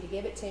I want you to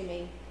give it to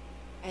me.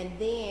 And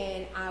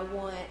then I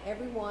want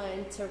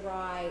everyone to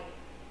write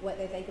what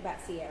they think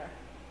about Sierra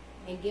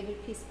and give it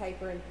a piece of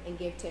paper and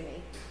give to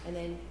me. And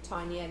then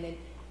Tanya,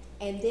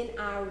 And then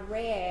I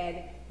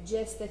read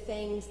just the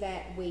things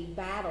that we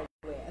battled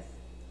with,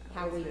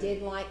 how we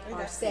didn't like Oh,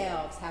 that's good.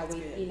 ourselves, how That's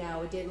we, good. you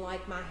know, didn't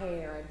like my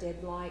hair, I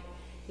didn't like,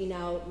 you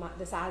know,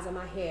 the size of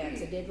my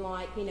hips, I didn't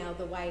like, you know,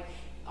 the way,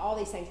 all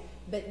these things.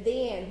 But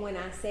then when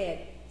I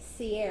said,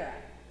 Sierra,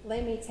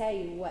 let me tell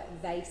you what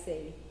they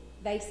see.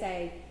 They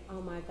say,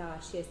 oh my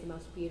gosh, she has the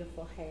most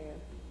beautiful hair.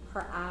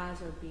 Her eyes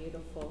are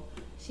beautiful.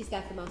 She's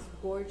got the most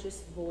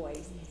gorgeous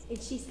voice.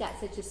 And she's got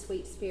such a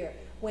sweet spirit.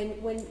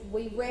 When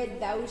we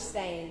read those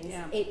things,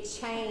 Yeah. it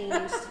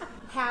changed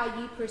how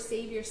you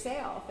perceive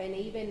yourself. And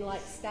even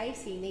like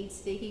Stacy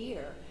needs to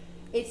hear.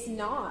 It's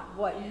not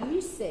what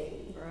you see.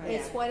 Right.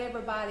 It's what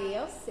everybody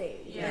else sees.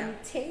 Yeah.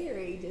 And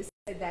Terry just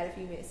said that a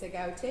few minutes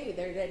ago too.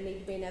 There doesn't need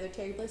to be another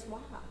Terry Bliss. Why?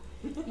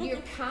 You're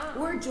kind.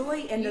 We're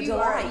joy and the You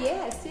are, delight.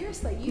 yes,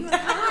 seriously. You are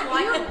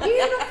kind. You're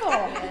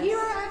beautiful. You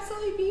are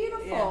absolutely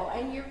beautiful. Yeah.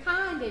 And you're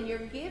kind and you're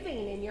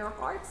giving and your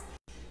heart's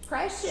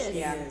precious.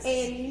 Yes.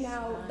 And you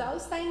know,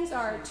 those things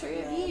are true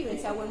of you. And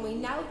so when we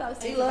know those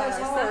things loves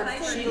about hard.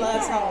 ourselves, She yes.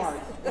 loves hard.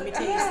 Let me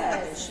tell you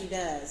something. Yes. She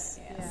does.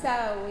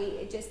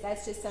 So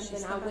that's just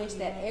something I wish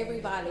that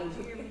everybody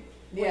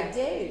Yeah. would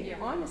do,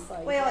 honestly.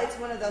 Well, it's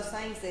one of those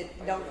things that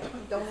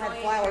don't have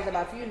flowers at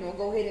my funeral.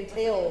 Go ahead and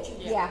tell.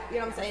 yeah. You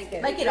know what I'm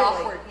saying? Make it Really,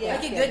 awkward. Yeah.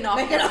 Make it good and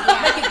awkward. Make it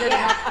Make it good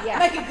and awkward. Yeah.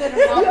 Make it good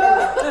and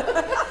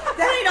awkward.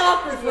 That ain't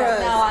awkward for us.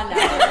 No, I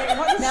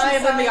know. No,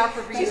 it wouldn't be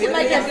awkward for you. She She said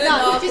make it good and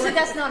awkward. said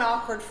that's not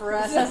awkward for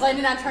us. I was like,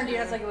 and I turned to you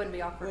and I was like, it wouldn't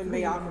be awkward. Wouldn't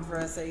be awkward for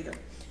us either.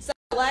 So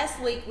last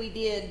week we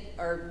did,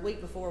 or week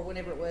before,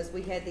 whenever it was,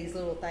 we had these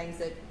little things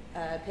that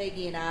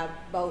Peggy and I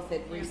both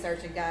had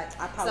researched and got.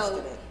 I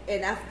posted it.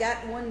 And I've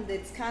got one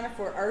that's kind of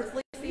for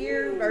earthly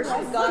fear versus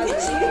godly Look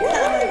at you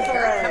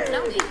fear.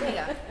 coming through.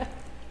 Yeah.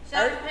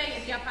 Shout out to Peggy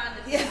if y'all find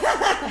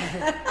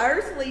this.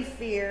 Earthly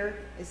fear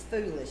is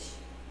foolish.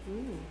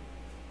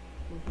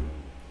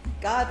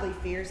 Godly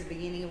fear is the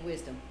beginning of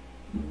wisdom.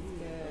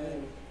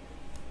 Good.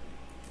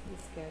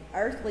 That's good.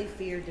 Earthly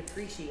fear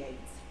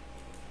depreciates,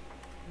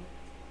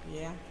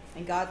 Yeah.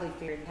 and godly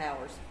fear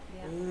empowers.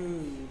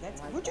 Ooh,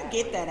 that's. Where'd you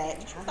get that at?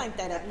 Did you think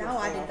that up? No,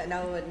 I yourself? didn't.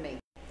 No, it wasn't me.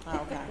 Oh,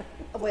 okay.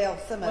 Well,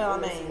 some of Well, it I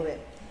was mean, a little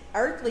bit.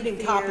 Earthly You didn't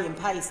fear. copy and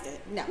paste it.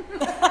 No.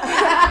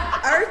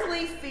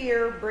 Earthly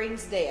fear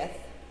brings death.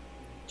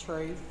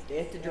 True.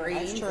 Death to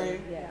dreams. That's true.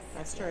 Yes.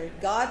 That's true.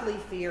 Godly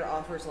fear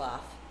offers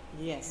life.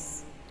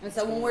 Yes. And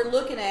so when we're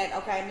looking at,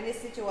 okay, I'm in this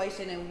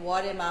situation and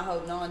what am I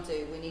holding on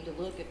to, we need to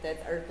look if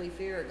that's earthly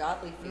fear or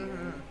godly fear.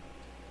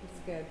 That's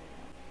good.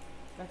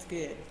 That's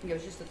good. It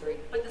was just a 3.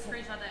 Put the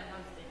screenshot that and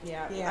post it.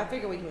 Yeah, Yeah. I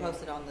figure we can Yeah.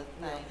 post it on the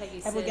thing. Peggy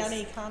Have we got says,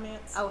 any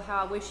comments? oh, how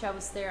I wish I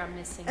was there. I'm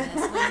missing this.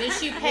 We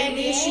miss you, Peggy.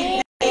 miss you.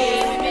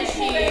 We miss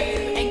you.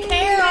 And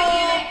Carol.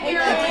 Peggy and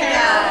And Carol.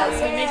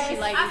 Carol. We miss you,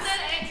 ladies. I said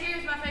Aunt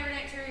Cherry's my favorite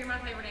Aunt Cherry, you're my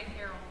favorite Aunt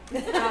Carol.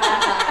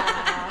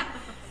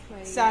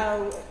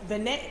 So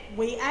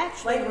we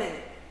actually. Wait a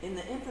minute. In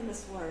the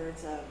infamous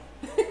words of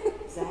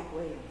Zach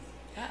Williams,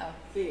 Uh-oh.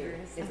 fear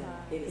is a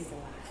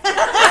lie.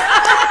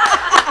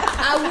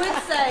 I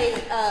would say,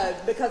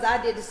 because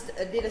I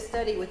did a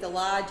study with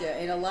Elijah,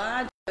 and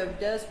Elijah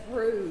does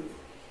prove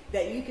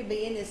that you can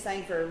be in this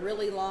thing for a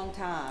really long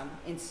time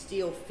and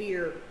still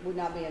fear would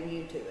not be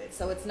immune to it.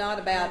 So it's not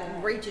about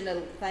reaching a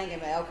thing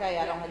and okay,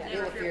 I don't have to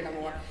deal with fear no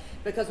more.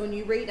 Because when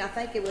you read, I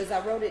think it was,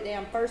 I wrote it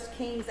down, 1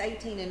 Kings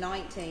 18 and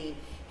 19,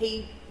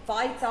 he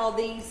fights all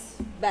these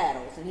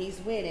battles and he's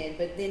winning,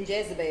 but then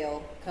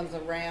Jezebel comes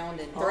around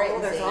and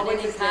threatens there's him. always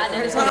And he's a hiding in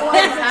There's a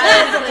cliff.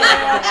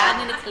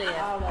 Hiding in a cliff.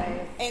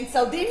 Always. And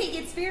so then he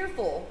gets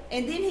fearful,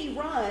 and then he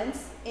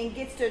runs and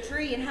gets to a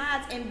tree and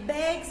hides and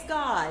begs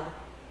God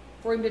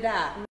for him to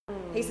die.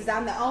 He says,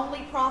 I'm the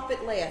only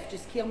prophet left,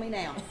 just kill me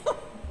now.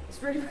 It's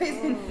pretty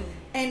crazy.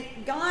 And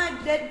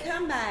God doesn't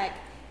come back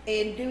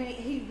and do it.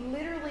 He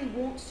literally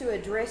wants to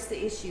address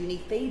the issue, and he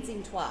feeds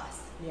him twice.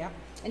 Yep.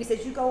 And he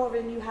says, you go over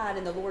and you hide,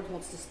 and the Lord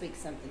wants to speak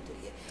something to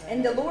you.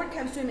 And the Lord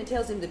comes to him and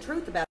tells him the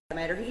truth about the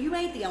matter. You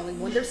ain't the only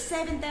one. There's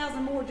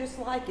 7,000 more just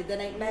like you that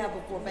ain't bowed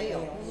before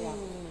Baal.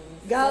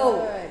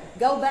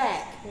 Go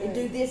back and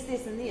do this,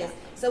 this, and this.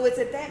 So it's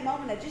at that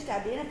moment of just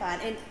identifying.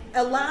 And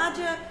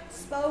Elijah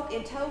spoke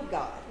and told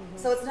God.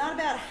 So it's not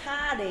about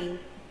hiding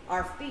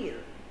our fear.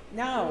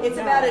 No. It's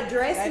no. about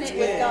addressing That's it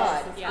with good.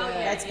 God. Yeah.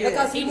 That's good.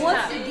 Because he Each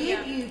wants time. to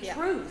give you Yeah.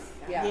 truth.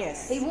 Yeah.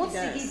 Yes. He wants he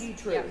to does. give you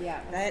truth.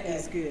 Yeah. That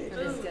is good.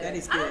 Ooh. That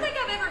is I don't good. think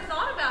I've ever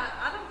thought about it.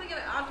 I don't think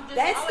I've just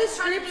That's always the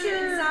tried to do it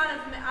scripture. inside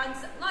of me,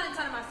 not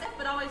inside of myself,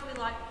 but always been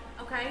like,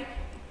 okay,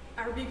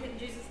 I rebuke it in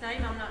Jesus'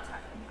 name. I'm not.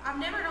 I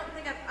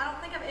don't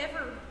think I've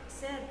ever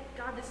said,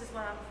 God, this is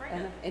what I'm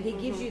afraid of. And he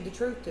gives you the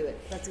truth to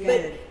it. That's But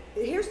good.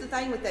 here's the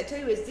thing with that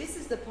too, is this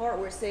is the part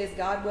where it says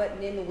God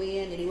wasn't in the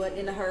wind and he wasn't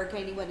in the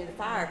hurricane, he wasn't in the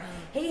fire.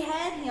 He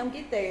had him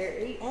get there,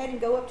 he had him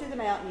go up to the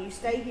mountain, you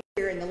stay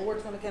here and the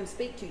Lord's going to come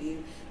speak to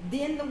you.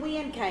 Then the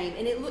wind came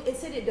and it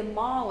said it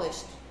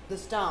demolished the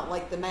stone,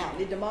 like the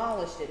mountain. It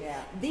demolished it.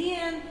 Yeah.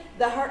 Then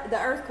the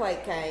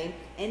earthquake came,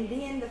 and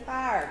then the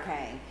fire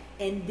came,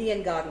 and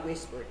then God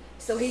whispered.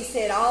 So he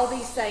said, all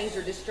these things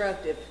are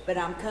destructive, but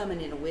I'm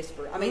coming in a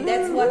whisper. I mean,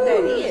 that's what that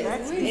is.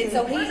 And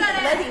so he's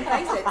letting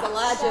face it. It's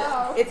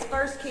Elijah. It's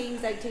 1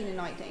 Kings 18 and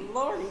 19.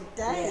 Lordy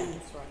day.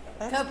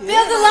 That's Come good.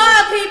 feel the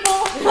love,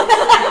 people.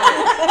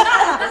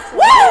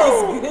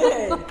 Woo!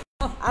 Good.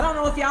 I don't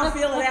know if y'all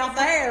feel it out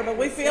there, but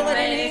we feel it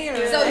in here.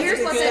 So So That's here's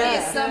what good.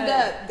 that is summed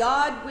up.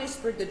 God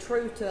whispered the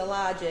truth to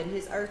Elijah, and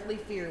his earthly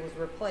fear was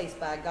replaced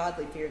by a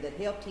godly fear that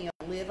helped him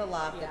live a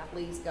life that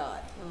pleased God.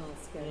 Oh,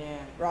 that's good. Yeah.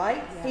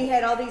 Right? He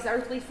had all these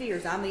earthly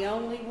fears. I'm the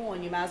only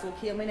one. You might as well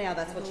kill me now.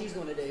 That's what she's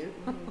going to do.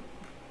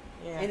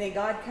 Yeah. And then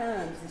God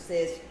comes and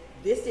says,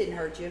 this didn't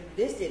hurt you,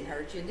 this didn't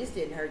hurt you, and this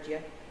didn't hurt you.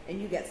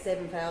 And you got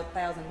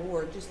 7,000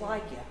 more just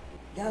like you.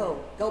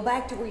 Go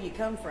back to where you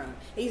come from.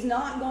 He's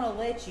not going to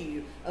let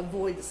you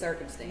avoid the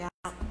circumstance.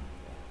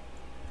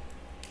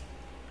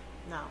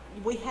 No,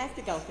 we have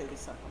to go through the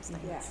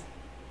circumstance Yeah.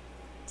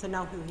 to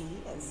know who He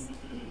is.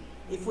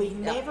 If we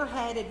never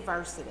had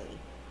adversity,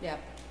 Yeah.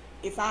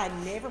 if I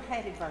had never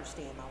had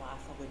adversity in my life,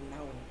 I wouldn't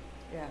know Him.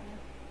 Yeah.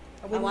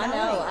 I wouldn't Oh, I know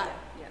know. Him.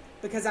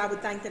 Because I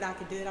would think that I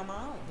could do it on my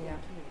own. Yeah.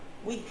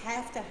 We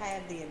have to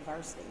have the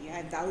adversity. You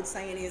have, the old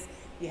saying is,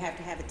 you have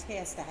to have a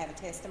test to have a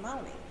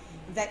testimony.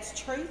 That's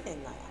truth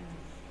in that.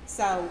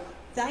 So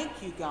thank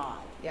you, God,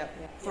 Yep.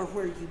 for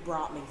where you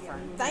brought me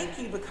from. Thank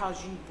you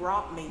because you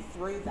brought me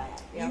through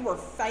that. Yeah. You were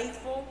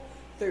faithful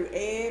through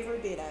every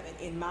bit of it.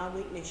 In my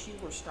weakness, you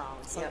were strong.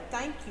 So Yep.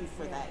 thank you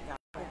for that, God.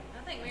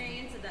 I think Mary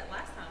Ann said that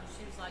last time.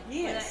 She was like,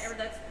 Yes. whenever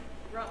that's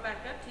brought back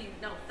up to you,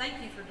 no, thank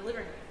you for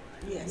delivering me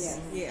from that.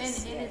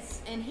 Yes,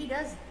 yes. And he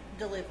does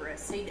deliver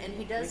us. He does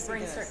Yes, he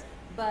bring does. certain.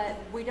 But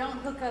we don't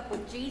hook up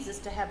with Jesus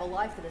to have a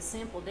life that is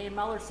simple. Dan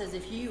Muller says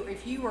if you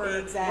were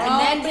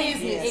Exactly.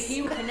 connecting, Yes. if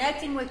you were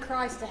connecting with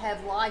Christ to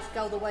have life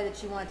go the way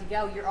that you want it to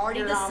go, you're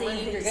already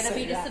deceived. You're going to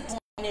be deceived.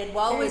 disappointed.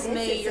 Woe is Terry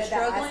me. Dixon You're said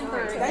that last struggling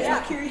night. through. That's Yeah.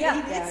 what Curie Yeah.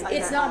 did say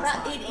It's that not last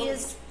about. night. It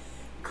is.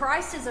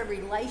 Christ is a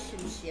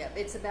relationship.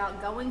 It's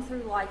about going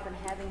through life and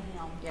having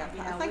Him. Yeah,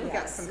 you I know, think we with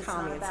got us. some It's not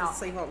comments. about- Let's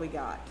see what we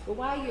got. But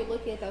while you're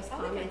looking at those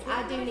comments,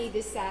 I do need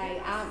to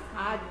say,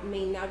 I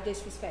mean, no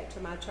disrespect to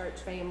my church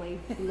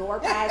family nor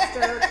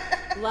pastor,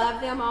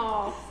 love them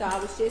all. So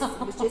it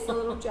was just a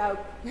little joke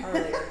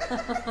earlier.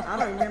 I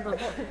don't remember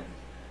what.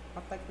 I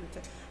think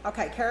we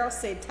okay, Carol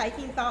said,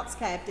 taking thoughts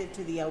captive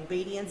to the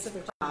obedience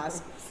of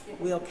Christ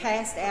will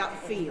cast out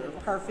fear.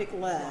 Perfect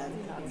love.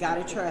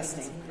 Gotta trust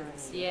Him.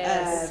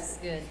 Yes,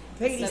 good.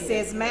 Petey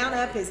says, mount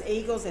up as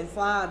eagles and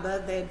fly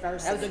above the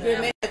adversity. That was a good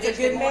message. That's a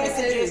good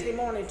message yesterday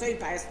morning too,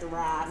 Pastor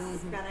Rice.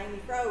 Got Amy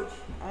Froge.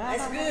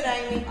 That's good,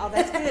 Amy. Oh,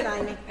 that's good,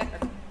 Amy.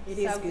 It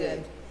is So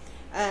good.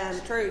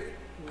 good. Truth.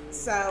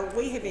 So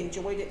we have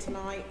enjoyed it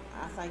tonight.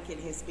 I think it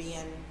has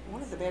been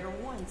one of the better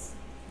ones.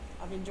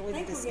 I've enjoyed the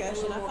I think we're getting a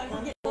discussion. little I think more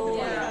we're getting a little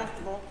more Yeah.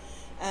 comfortable.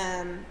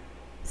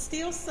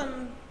 Still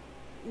some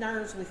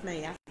nerves with me.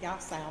 I think y'all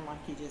sound like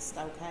you just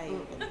okay.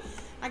 And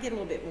I get a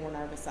little bit more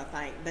nervous, I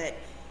think. But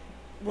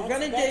we're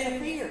going to That's a do.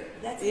 fear.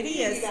 That's a It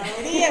fear, is. you guys.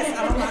 It is.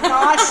 Oh my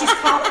gosh, she's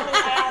calling me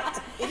out.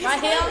 It is.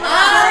 Right here on the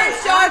I iron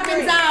agree.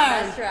 sharpens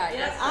iron. That's right.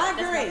 Yes. I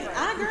agree.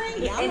 I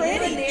agree. I'm And ready.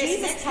 doing this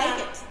Jesus, next take time,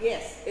 it.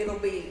 Yes, it'll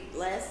be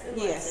less and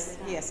less Yes,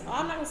 every time. yes.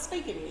 I'm not going to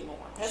speak it anymore.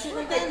 I That's should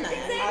have right. done that.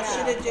 I Exactly.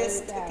 should have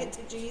just took it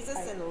to Jesus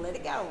and let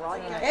it go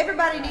right there.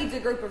 Everybody needs a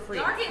group of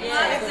friends. Y'all getting Yeah.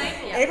 my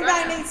example.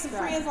 Everybody right? needs some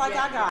friends like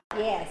I got.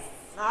 Yes.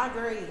 I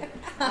agree.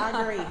 I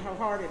agree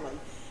wholeheartedly.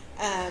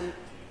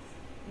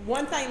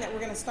 One thing that we're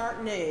going to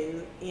start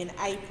new in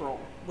April,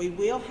 we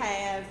will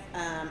have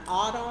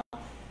Autumn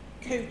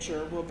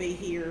Kuchar will be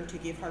here to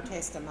give her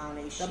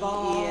testimony. She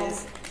bomb.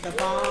 is the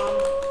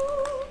bomb.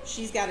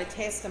 She's got a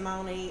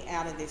testimony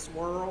out of this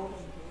world.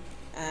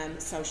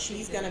 So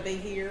she's going to be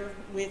here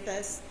with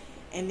us.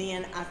 And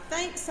then I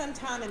think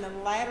sometime in the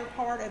latter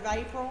part of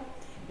April,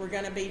 we're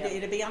going to be,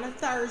 it'll be on a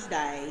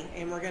Thursday,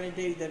 and we're going to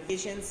do the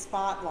Vision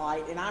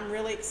Spotlight. And I'm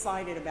really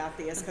excited about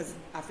this because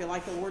I feel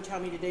like the Lord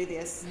told me to do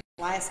this.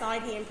 Last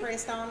night He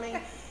impressed on me,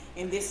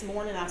 and this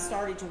morning I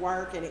started to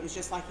work, and it was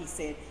just like He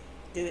said,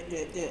 do it, do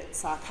it, do it.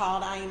 So I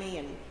called Amy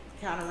and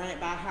kind of run it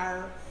by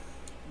her.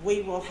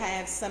 We will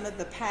have some of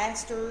the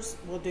pastors,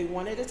 we'll do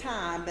one at a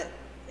time, but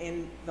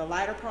in the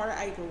latter part of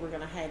April, we're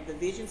going to have the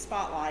Vision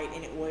Spotlight,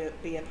 and it will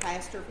be a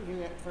pastor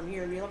from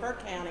here in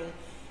Muhlenberg County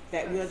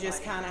that we'll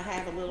just kind of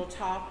have a little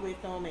talk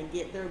with them and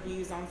get their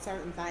views on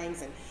certain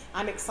things. And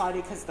I'm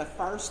excited because the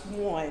first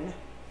one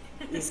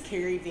is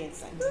Carrie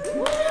Vincent.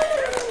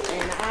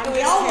 And I'm We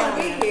just all want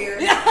to telling be you, here.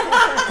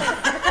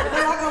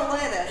 They're not going to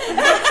let us.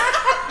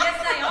 Yes,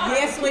 they are.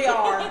 yes, we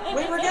are.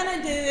 We were going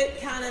to do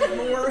it kind of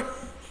more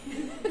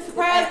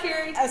Surprise,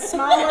 Carrie. a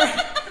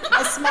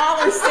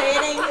smaller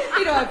setting.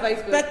 You don't have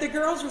Facebook. But the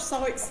girls are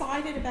so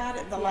excited about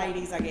it. The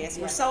ladies, I guess,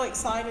 were so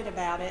excited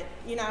about it.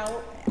 You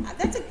know,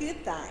 that's a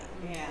good thing.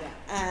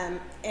 Yeah.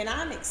 And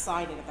I'm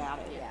excited about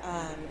it.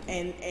 Yeah.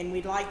 And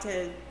we'd like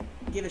to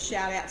give a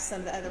shout out to some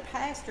of the other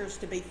pastors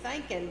to be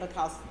thinking,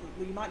 because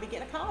you might be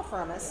getting a call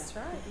from us.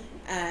 That's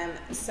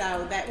right.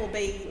 So that will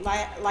be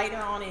later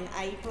on in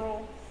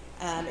April.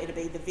 It'll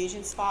be the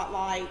Vision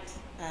Spotlight.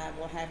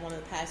 We'll have one of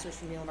the pastors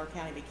from Muhlenberg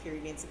County be Kerry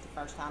Vincent the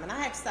first time. And I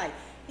have to say,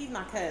 he's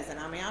my cousin.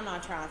 I mean, I'm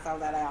not trying to throw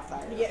that out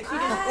there. Yeah, she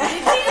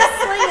just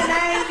sling a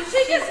name.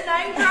 She just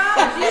name dropped.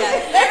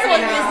 That's what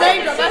his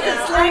name was. I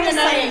said sling a I'm just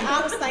saying, name.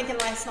 I was thinking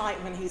last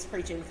night when he was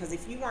preaching, because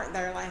if you weren't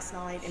there last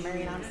night, and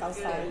Marion, I'm so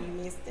sorry you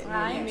missed it.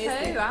 I am You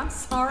missed too. it. I'm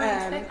sorry.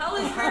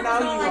 Holy I Spirit know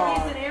was you all like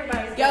are. using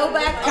everybody's. Go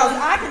back Because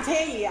on. I can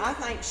tell you, I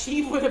think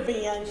she would have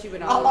been She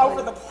would all always-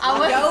 over the place. I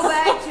was- Go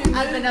back to.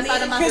 I've been up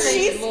out of my Because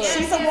seat. she's, Look.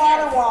 she's a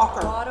water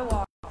walker. Water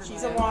walker.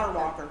 She's a water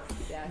walker.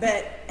 Yeah.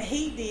 But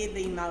he did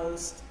the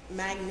most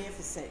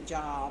magnificent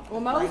job. Well,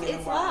 most bringing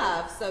it's the word.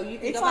 live, so you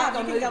can It's go back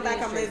live. on You can go Move back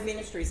on Ministries. Move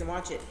Ministries and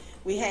watch it.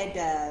 We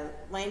had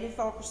Landon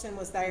Fulkerson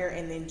was there,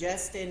 and then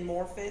Justin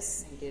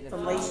Morphus He did a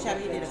from Lee's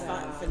Chapel. He did a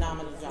phenomenal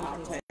phenomenal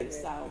job too.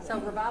 So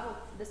revival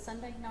this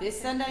Sunday night? This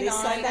Sunday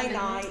This night. Sunday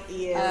night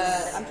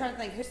is I'm trying to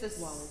think. Who's the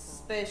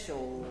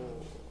special?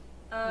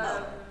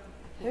 Um,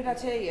 Who did I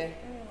tell you?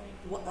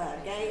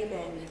 Gabe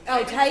and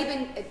Oh,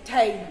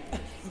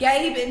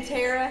 Gabe and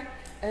Tara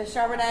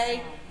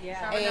Charbonnet.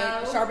 Yeah.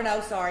 And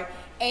Charbonneau, sorry.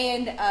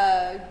 And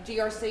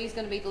GRC is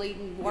going to be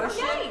leading worship.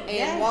 Yay. And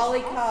Yes.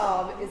 Wally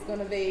Cobb is going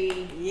to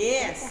be.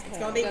 yes, it's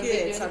gonna be Gonna be good.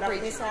 doing So the don't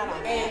preaching. miss out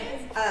on that.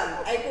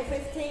 And April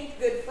 15th,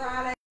 Good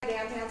Friday,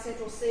 downtown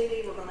Central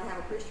City, we're gonna have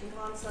a Christian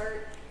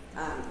concert.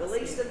 The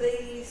least of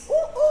these,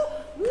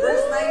 Bruce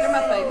They're my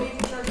Mason, favorite.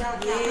 Music Church out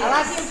of Yes. town. I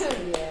like him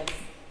too.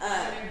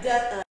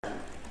 Yes.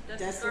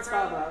 Dustin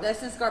Scarborough.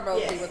 Dustin Scarborough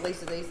will be Yes. with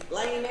Lisa these.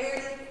 Laney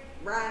Meredith,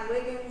 Brian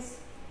Wiggins,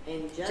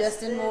 and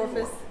Justin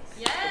Morphus.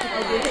 yeah.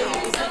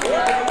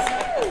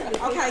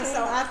 Okay,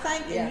 so I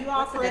think, Yeah. and you all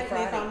What's the correct Good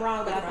me if Friday? I'm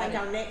wrong, but Good I think Friday.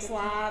 our next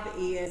live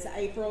is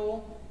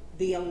April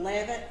the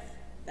 11th.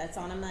 That's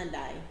on a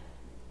Monday.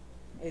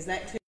 Is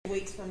that 2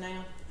 weeks from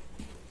now?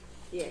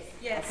 Yes.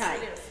 Yes, Okay,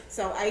 it is.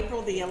 so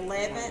April the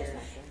 11th,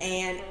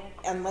 and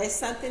unless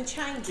something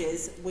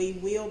changes, we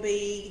will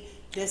be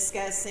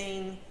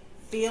discussing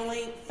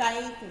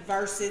faith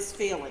versus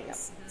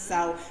feelings.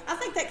 So I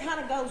think that kind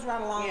of goes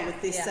right along Yeah,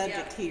 with this yeah.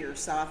 subject here,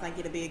 so I think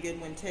it'll be a good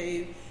one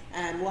too.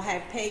 We'll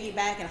have Peggy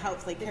back, and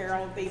hopefully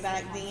Carol will be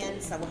back then,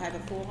 so we'll have a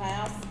full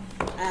house.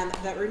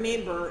 But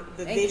remember,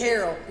 the And vision.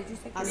 Carol. Did you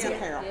say I said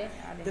Carol. Yeah,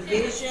 I did. The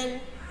vision,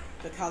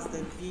 because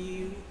the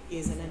view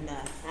isn't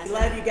enough. That's We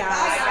love you guys.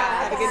 Bye,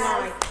 guys. Have a good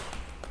night.